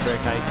do that trick.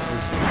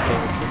 His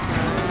favorite trick.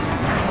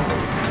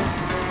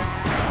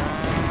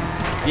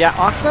 Yeah,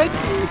 Oxide,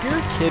 if you're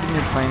a kid and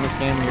you're playing this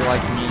game and you're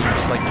like me, you're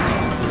just like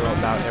breezing through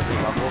about every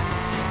level,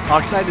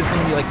 Oxide is going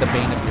to be like the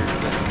bane of your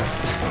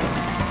existence.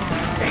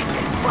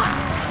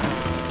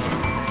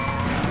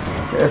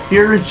 If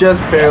you're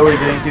just barely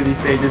getting through these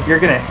stages, you're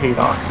gonna hate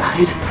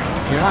Oxide.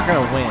 you're not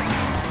gonna win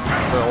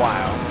for a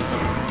while.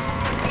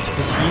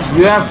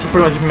 You have to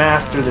pretty much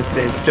master this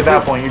stage. To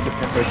that point, you're just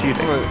gonna start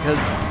cheating. Because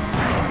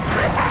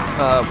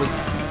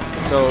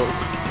so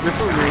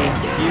Ripperoo,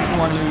 he's the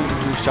one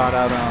who shot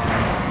out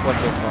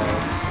what's it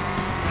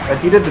called?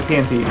 He did the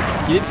TNTs.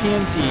 He did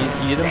TNTs.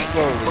 He did them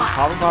slowly.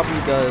 Papa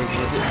probably does.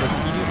 Was he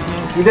do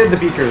TNTs? He did the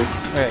beakers.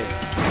 Right.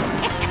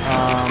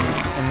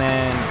 And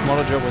then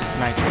Komodo Joe was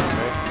Nitro,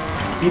 right?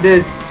 He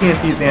did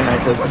TNTs and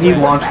Nitros. He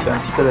launched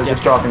them instead of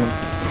just dropping them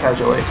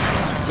casually.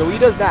 So he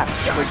does that.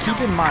 But keep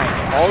in mind,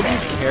 all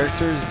these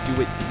characters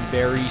do it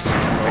very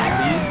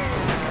slowly.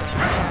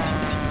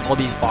 All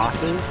these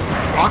bosses.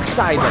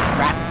 Oxide like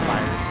rapid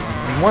fires.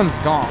 And one's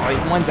gone. Like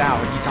one's out.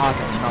 He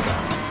tosses another.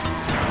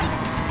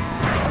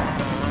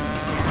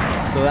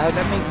 So that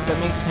makes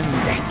him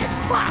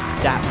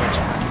that much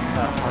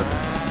harder.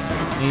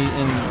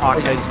 And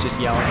Oxide's just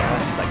yelling at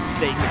us. He's like,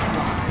 "Say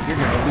goodbye. You're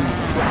gonna lose."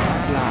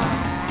 Blah blah.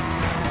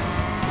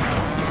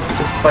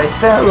 Despite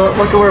that,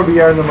 look at where we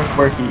are and then look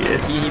where he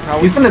is.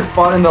 He's in a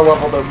spot in the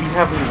level that we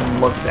haven't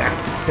even looked at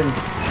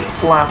since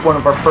lap one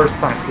of our first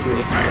time through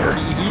here.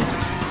 He's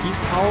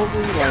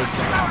probably like,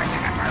 he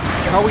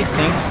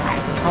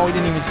probably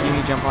didn't even see me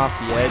jump off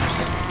the edge.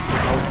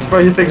 So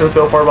he thinks we're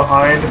so far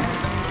behind.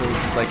 So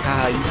he's just like,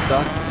 haha, you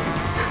suck.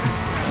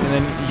 And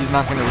then he's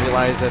not going to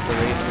realize that the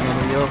race is going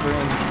to be over.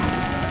 And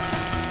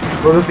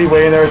we'll just be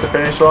waiting there at the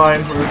finish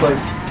line. We're just like,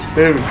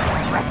 dude.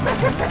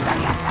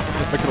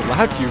 I could have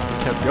laughed you if you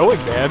kept going,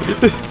 man.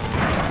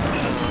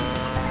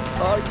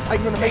 I'm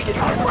going to make it.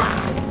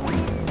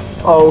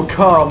 Oh,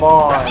 come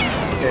on.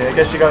 Okay, I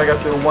guess you gotta go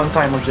through one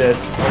time legit.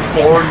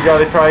 Or you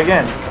gotta try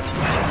again.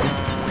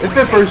 If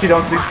at first you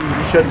don't succeed,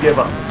 you should give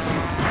up.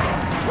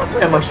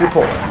 Unless you're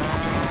poor.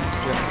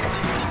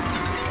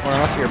 Or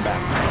unless you're bad.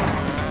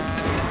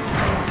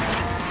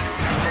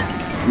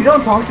 We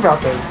don't talk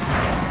about those.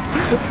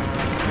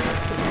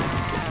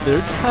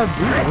 They're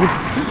taboo.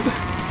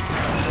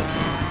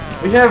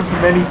 We have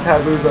many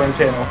taboos on our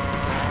channel.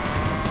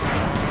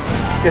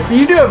 Yeah, so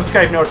you do have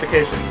Skype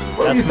notifications.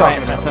 What are you talking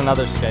about? That's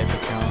another Skype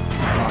account.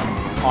 It's on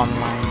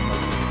online.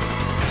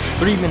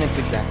 3 minutes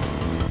exactly.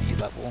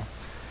 Level.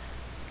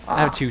 I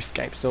have 2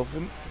 Skypes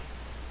open.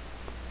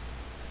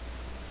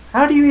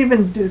 How do you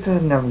even do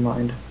that? Never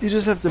mind. You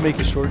just have to make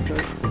a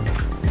shortcut.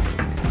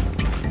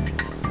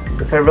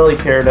 If I really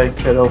cared, I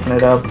could open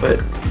it up,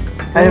 but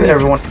I have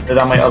everyone did it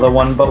on my other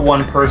one, but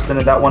one person,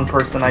 and that one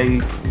person,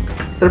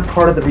 they're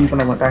part of the reason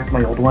I went back to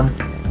my old one.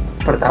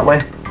 Let's put it that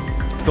way.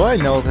 Do I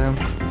know them?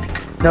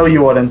 No,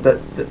 you wouldn't.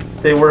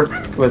 They work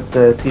with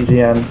the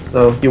TGN,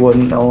 so you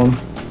wouldn't know them.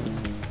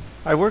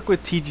 I work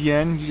with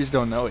TGN, you just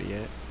don't know it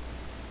yet.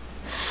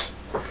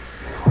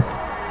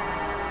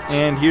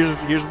 And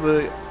here's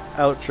the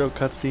outro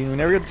cutscene. We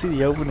never got to see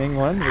the opening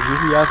one, but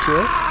here's the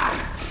outro.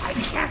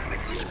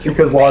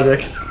 Because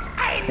logic.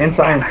 And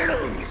science.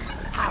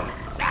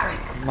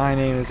 My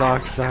name is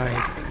Oxide.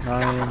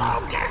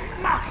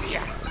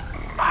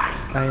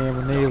 I am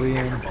an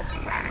alien.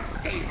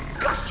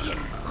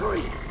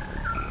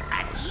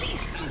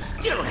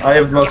 I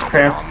have the most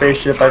cramped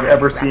spaceship I've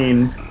ever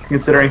seen,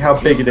 considering how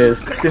big it is.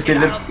 Seriously,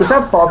 does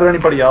that bother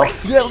anybody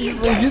else? Yeah,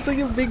 it's like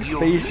a big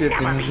spaceship,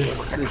 and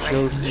it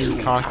shows his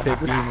cockpit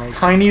being like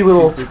tiny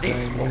little.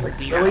 Like,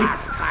 really?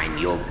 Last time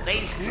you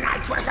face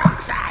nitrous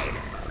oxide,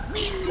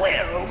 we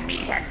will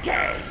meet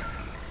again.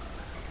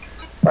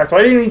 Right,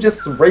 why didn't he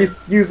just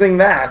race using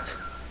that?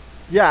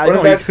 Yeah, I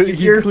know. He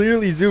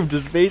clearly zoomed to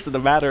space in a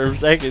matter of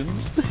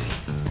seconds.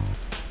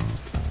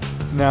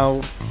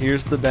 Now,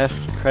 here's the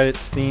best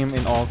credits theme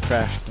in all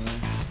Crash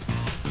games.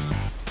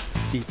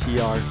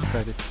 CTR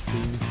credits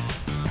theme.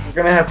 We're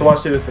gonna have to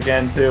watch this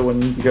again too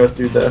when you go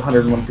through the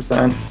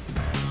 101%.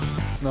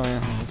 No, yeah,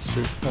 that's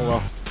true.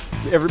 Oh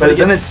well. But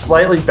then it's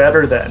slightly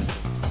better then.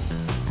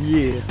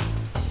 Yeah.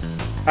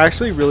 I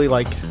actually really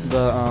like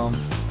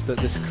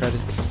this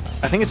credits.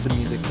 I think it's the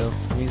music though.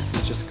 The music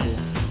is just cool.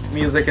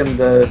 Music and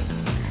the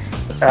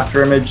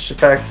after image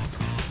effect.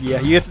 Yeah,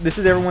 this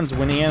is everyone's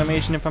winning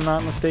animation, if I'm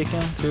not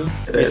mistaken, too.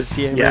 It is,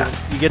 yeah.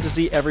 You get to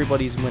see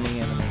everybody's winning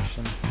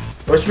animation.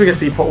 I wish we could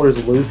see Polar's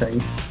losing.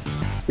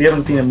 We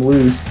haven't seen him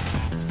lose.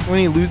 When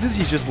he loses,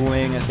 he's just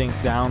laying, I think,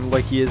 down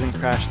like he is in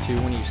Crash 2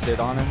 when you sit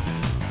on him.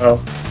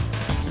 Oh.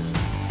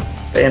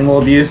 The animal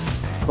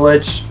abuse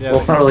glitch. Yeah,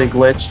 well, it's not really a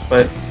glitch,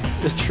 but...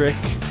 The trick.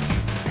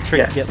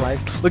 Trick to get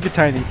life. Look at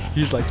Tiny.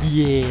 He's like,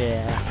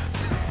 yeah.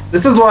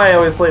 This is why I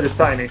always played as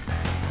Tiny.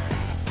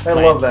 I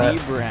love that.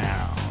 Clancy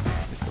Brown.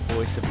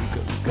 Voice of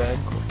Uga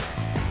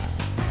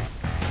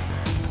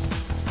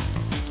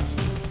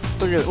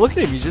Uga. Look at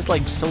him, he's just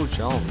like so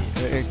jolly.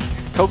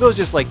 Coco's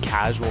just like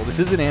casual. This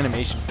is an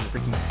animation from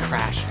freaking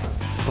Crash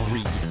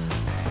 3.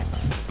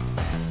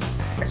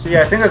 Actually,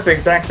 yeah, I think that's the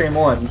exact same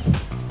one.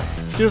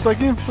 He was like,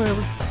 yeah,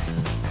 whatever.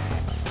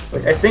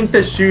 Like, I think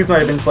the shoes might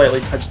have been slightly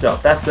touched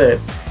up. That's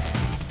it.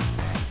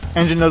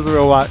 Engine does the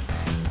robot.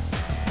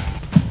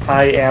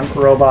 I am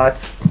a robot.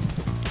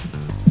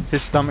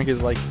 His stomach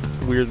is like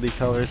weirdly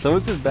colored, so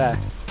is his back.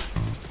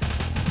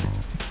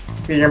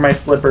 These are my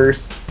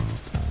slippers.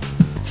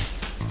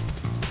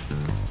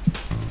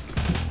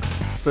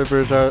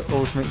 Slippers are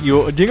ultimate.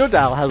 Dingo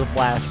Dial has a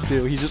blast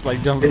too. He's just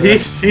like jumping.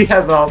 He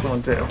has an awesome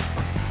one too.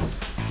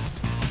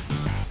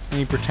 And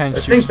he pretends.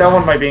 I think that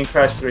one might be in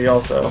Crash 3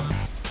 also.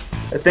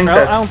 I think I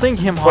that's don't think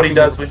him what he hopping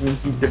does when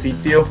he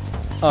defeats you.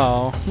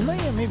 Oh, he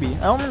might, yeah, maybe.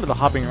 I don't remember the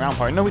hopping around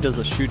part. I know he does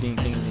the shooting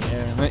thing in the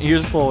air. And then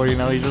here's Polar, you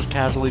know, he's just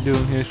casually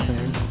doing his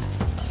thing.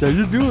 Did I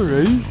just do a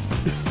race?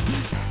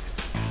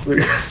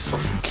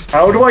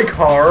 How do I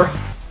car?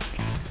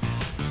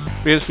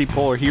 We gotta see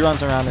Polar. He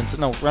runs around and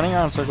no, running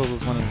around in circles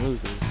is when he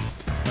loses,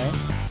 right?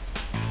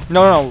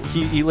 No,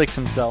 he licks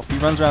himself. He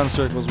runs around in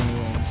circles when he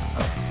wins.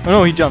 Oh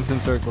no, he jumps in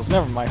circles.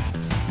 Never mind.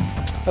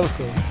 That was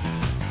close.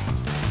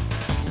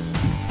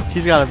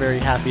 He's got a very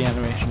happy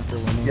animation for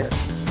winning. Yes.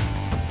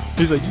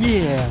 He's like,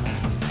 yeah,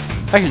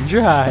 I can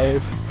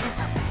drive.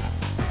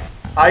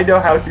 I know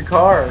how to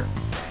car.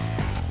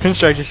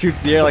 Pinstriker shoots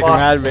the air like a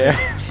madman.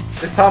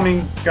 This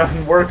Tommy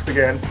gun works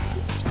again.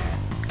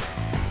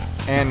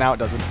 And now it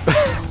doesn't.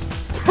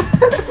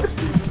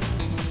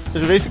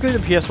 It's basically the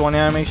PS1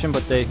 animation,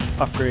 but they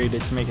upgraded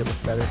it to make it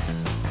look better.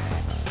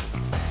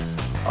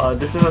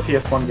 This is a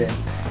PS1 game.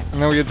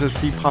 And then we get to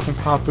see Poppin'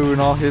 Papu in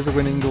all his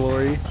winning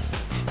glory.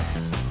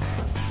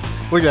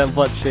 Look at that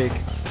butt shake.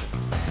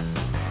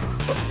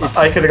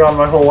 I could have gone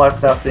my whole life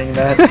without seeing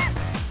that.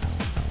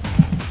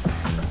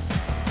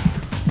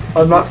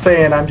 I'm not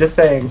saying, I'm just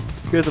saying.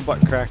 Here's a butt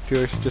crack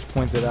too, I should just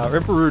point it out.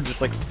 Ripperoo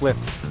just like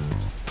flips.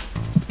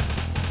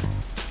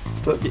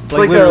 It's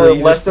like a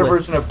lesser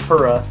version of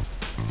Purra.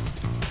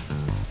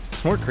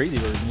 It's more crazy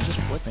version, he's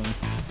just flipping.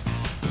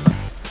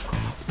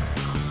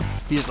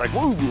 He's just like,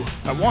 woo,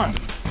 I won,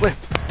 flip.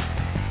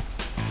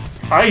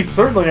 I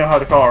certainly know how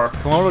to car.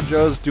 Komodo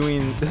Joe's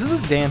doing, this is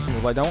a dance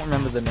move, I don't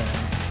remember the name.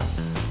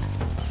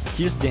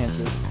 He just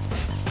dances.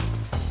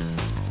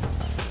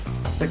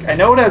 It's like, I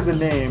know it has a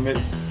name. It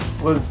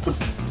was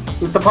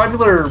the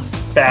popular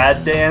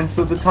bad dance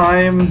of the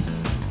time,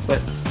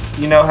 but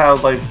you know how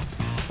like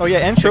oh yeah,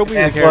 Entropy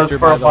dance the character was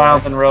for a by while,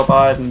 the way. then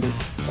Robot and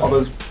all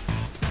those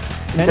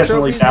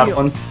intentionally bad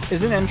ones.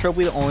 Isn't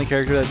Entropy the only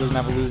character that doesn't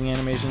have a losing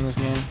animation in this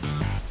game?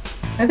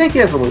 I think he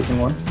has a losing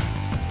one.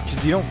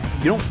 Because you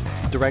don't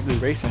directly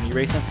race him. You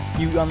race him.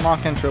 You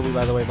unlock Entropy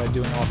by the way by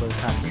doing all the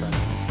time trials.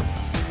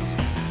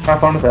 Have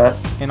fun with that.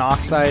 In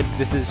Oxide,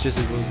 this is just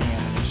his losing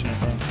animation, I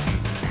think.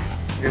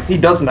 Because he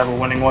doesn't have a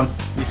winning one.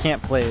 You can't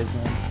play as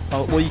him.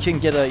 Oh, well, you can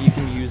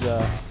use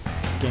a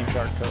Game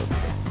Shark code.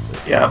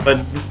 Yeah,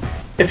 but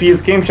if you use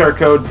Game Shark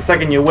code, the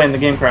second you win, the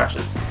game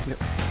crashes. Yep.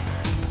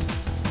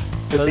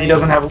 Because he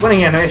doesn't have a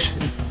winning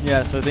animation.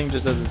 Yeah, so I think he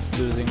just does his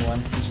losing one.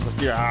 He's just like,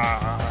 yeah,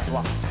 I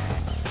lost.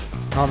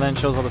 Oh, and then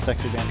shows all the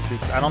sexy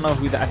bandicoots. I don't know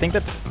who that. I think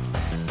that's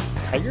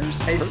Tigers?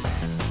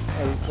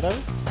 Or whatever?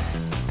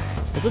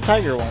 It's a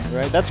tiger one,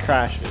 right? That's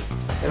Crash's.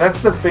 Yeah, that's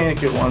the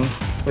Bandicoot one.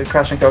 With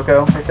Crash and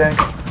Coco, I think.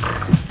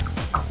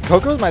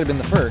 Coco's might have been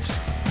the first.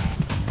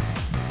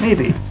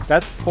 Maybe.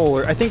 That's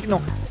Polar. I think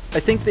no. I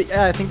think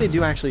they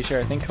do actually share.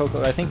 I think Coco.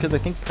 Because I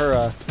think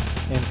Purra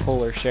and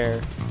Polar share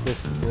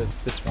this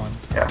one.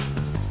 Yeah.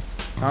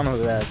 I don't know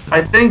who that is.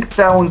 I think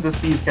that one's the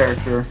speed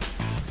character.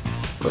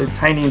 Like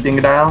Tiny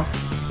Dingodile.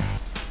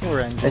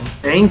 Or Engine. I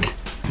think.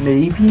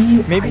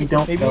 Maybe. Maybe I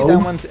don't maybe know. that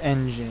one's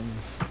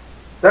Engines.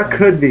 That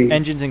could be.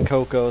 Engines and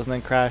Cocos, and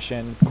then Crash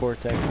and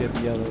Cortex get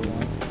the other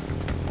one.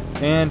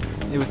 And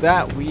with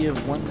that, we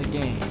have won the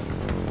game.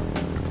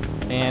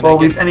 And Well,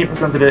 we've any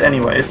percented it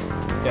anyways.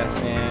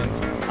 Yes, and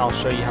I'll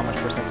show you how much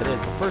percent it is.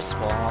 But first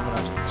of all, I'm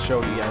going to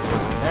show you guys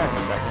what's in there in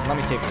a second. Let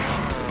me save the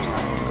game first.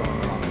 I'm going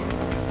along.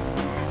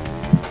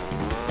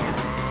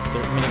 The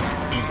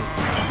mini-map music.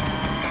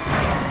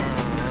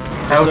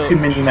 How to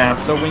mini-map.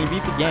 So when you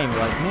beat the game, you're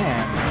like,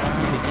 man, I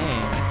beat the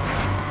game.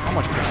 How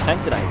much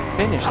percent did I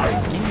finish the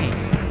game?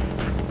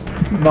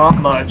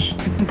 Not much.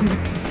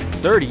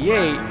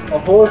 38. A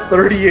whole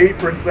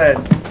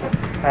 38%.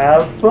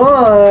 Have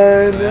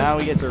fun! So now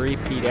we get to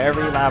repeat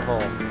every level.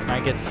 And I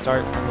get to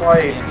start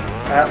twice,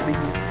 at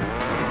least.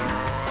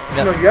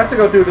 Yep. No, you have to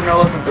go through the no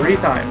less than 3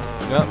 times.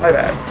 Yep. My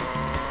bad.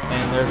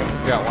 And they're gonna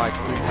figure out why it's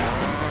 3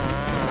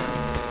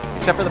 times.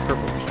 Except for the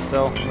purple one.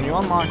 So when you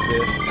unlock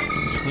this,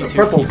 you just need The to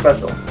purple's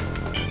special.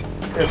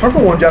 The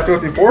purple ones you have to go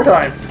through 4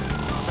 times.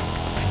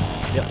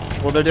 Yep.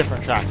 Well, they're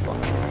different tracks though.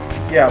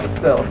 Yeah, but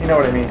still, you know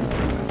what I mean.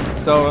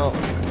 So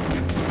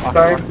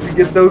time to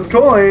get those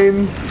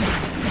coins.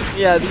 So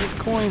yeah, these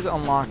coins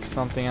unlock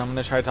something. I'm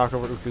gonna try to talk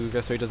over to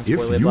Ukuga so he doesn't If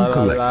spoil it. you Blah, blah,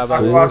 collect blah, blah,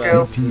 four blah,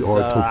 blah. CTR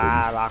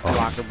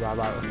tokens, Blah,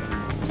 blah,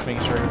 blah. Just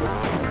making sure.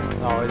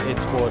 Oh,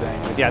 it's spoiled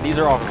anyways. Yeah, these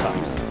are all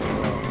cups.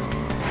 So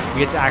we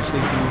get to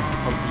actually do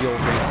a real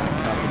racing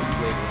cup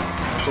later.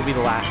 This will be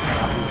the last thing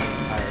I'll do in the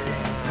entire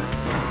game.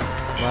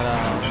 But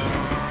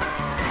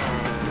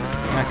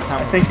next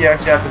time. I think you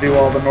actually have to do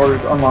all the in order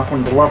to unlock one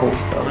of the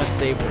levels, I'm so. gonna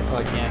save it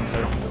again so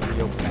I don't have to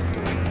reopen that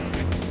door.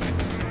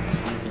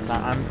 So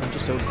I'm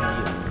just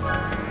OCD.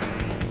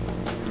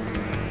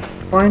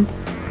 Fine.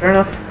 Fair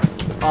enough.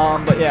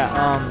 But yeah,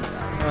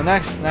 the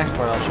next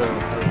part I'll show you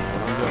what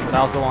I'm doing, but I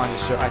also wanted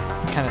to show, I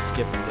kind of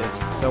skipped this.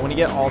 So when you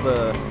get all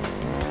the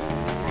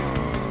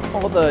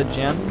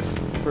gems,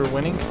 for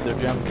winning, because they're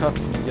gem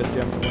cups and you get a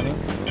gem for winning.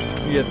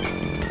 You get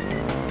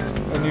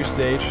a new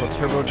stage called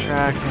Turbo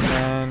Track, and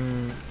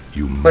then...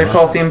 It's like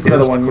Coliseum's the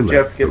other one, which you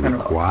have to get 10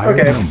 relics.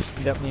 Okay.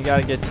 Yep, and you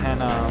gotta get 10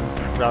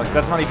 relics.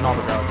 That's not even all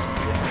the relics in the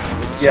game.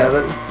 Yeah,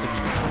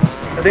 that's...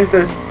 I think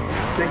there's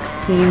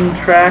 16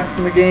 tracks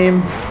in the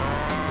game.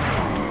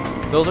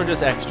 Those are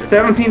just extra.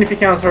 17 if you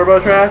count Turbo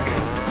Track.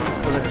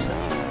 Those are just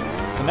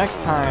extra. So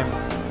next time,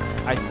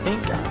 I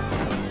think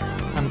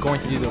I'm going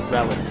to do the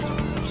relics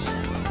first.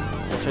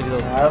 What should I do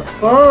those? Have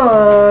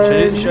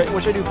fun!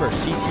 What should I do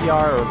first?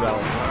 CTR or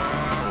relics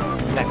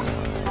next one?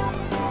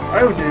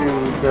 I would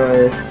do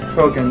the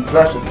tokens, but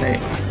that's just me.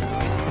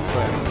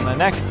 Right, so in the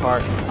next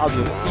part, I'll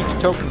do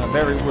each token of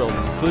every world,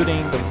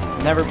 including the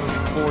never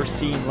before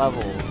seen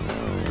levels.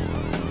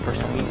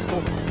 Personal meeting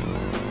school.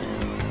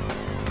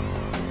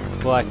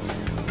 But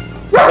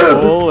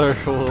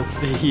we'll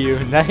see you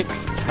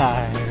next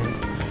time.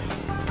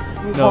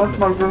 He wants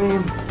my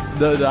dreams.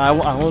 No, I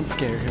won't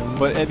scare him.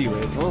 But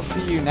anyways, we'll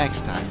see you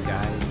next time,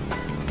 guys.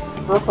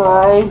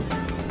 Bye-bye.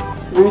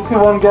 3, 2,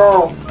 1,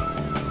 go.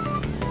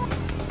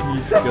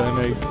 He's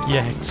gonna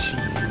get you.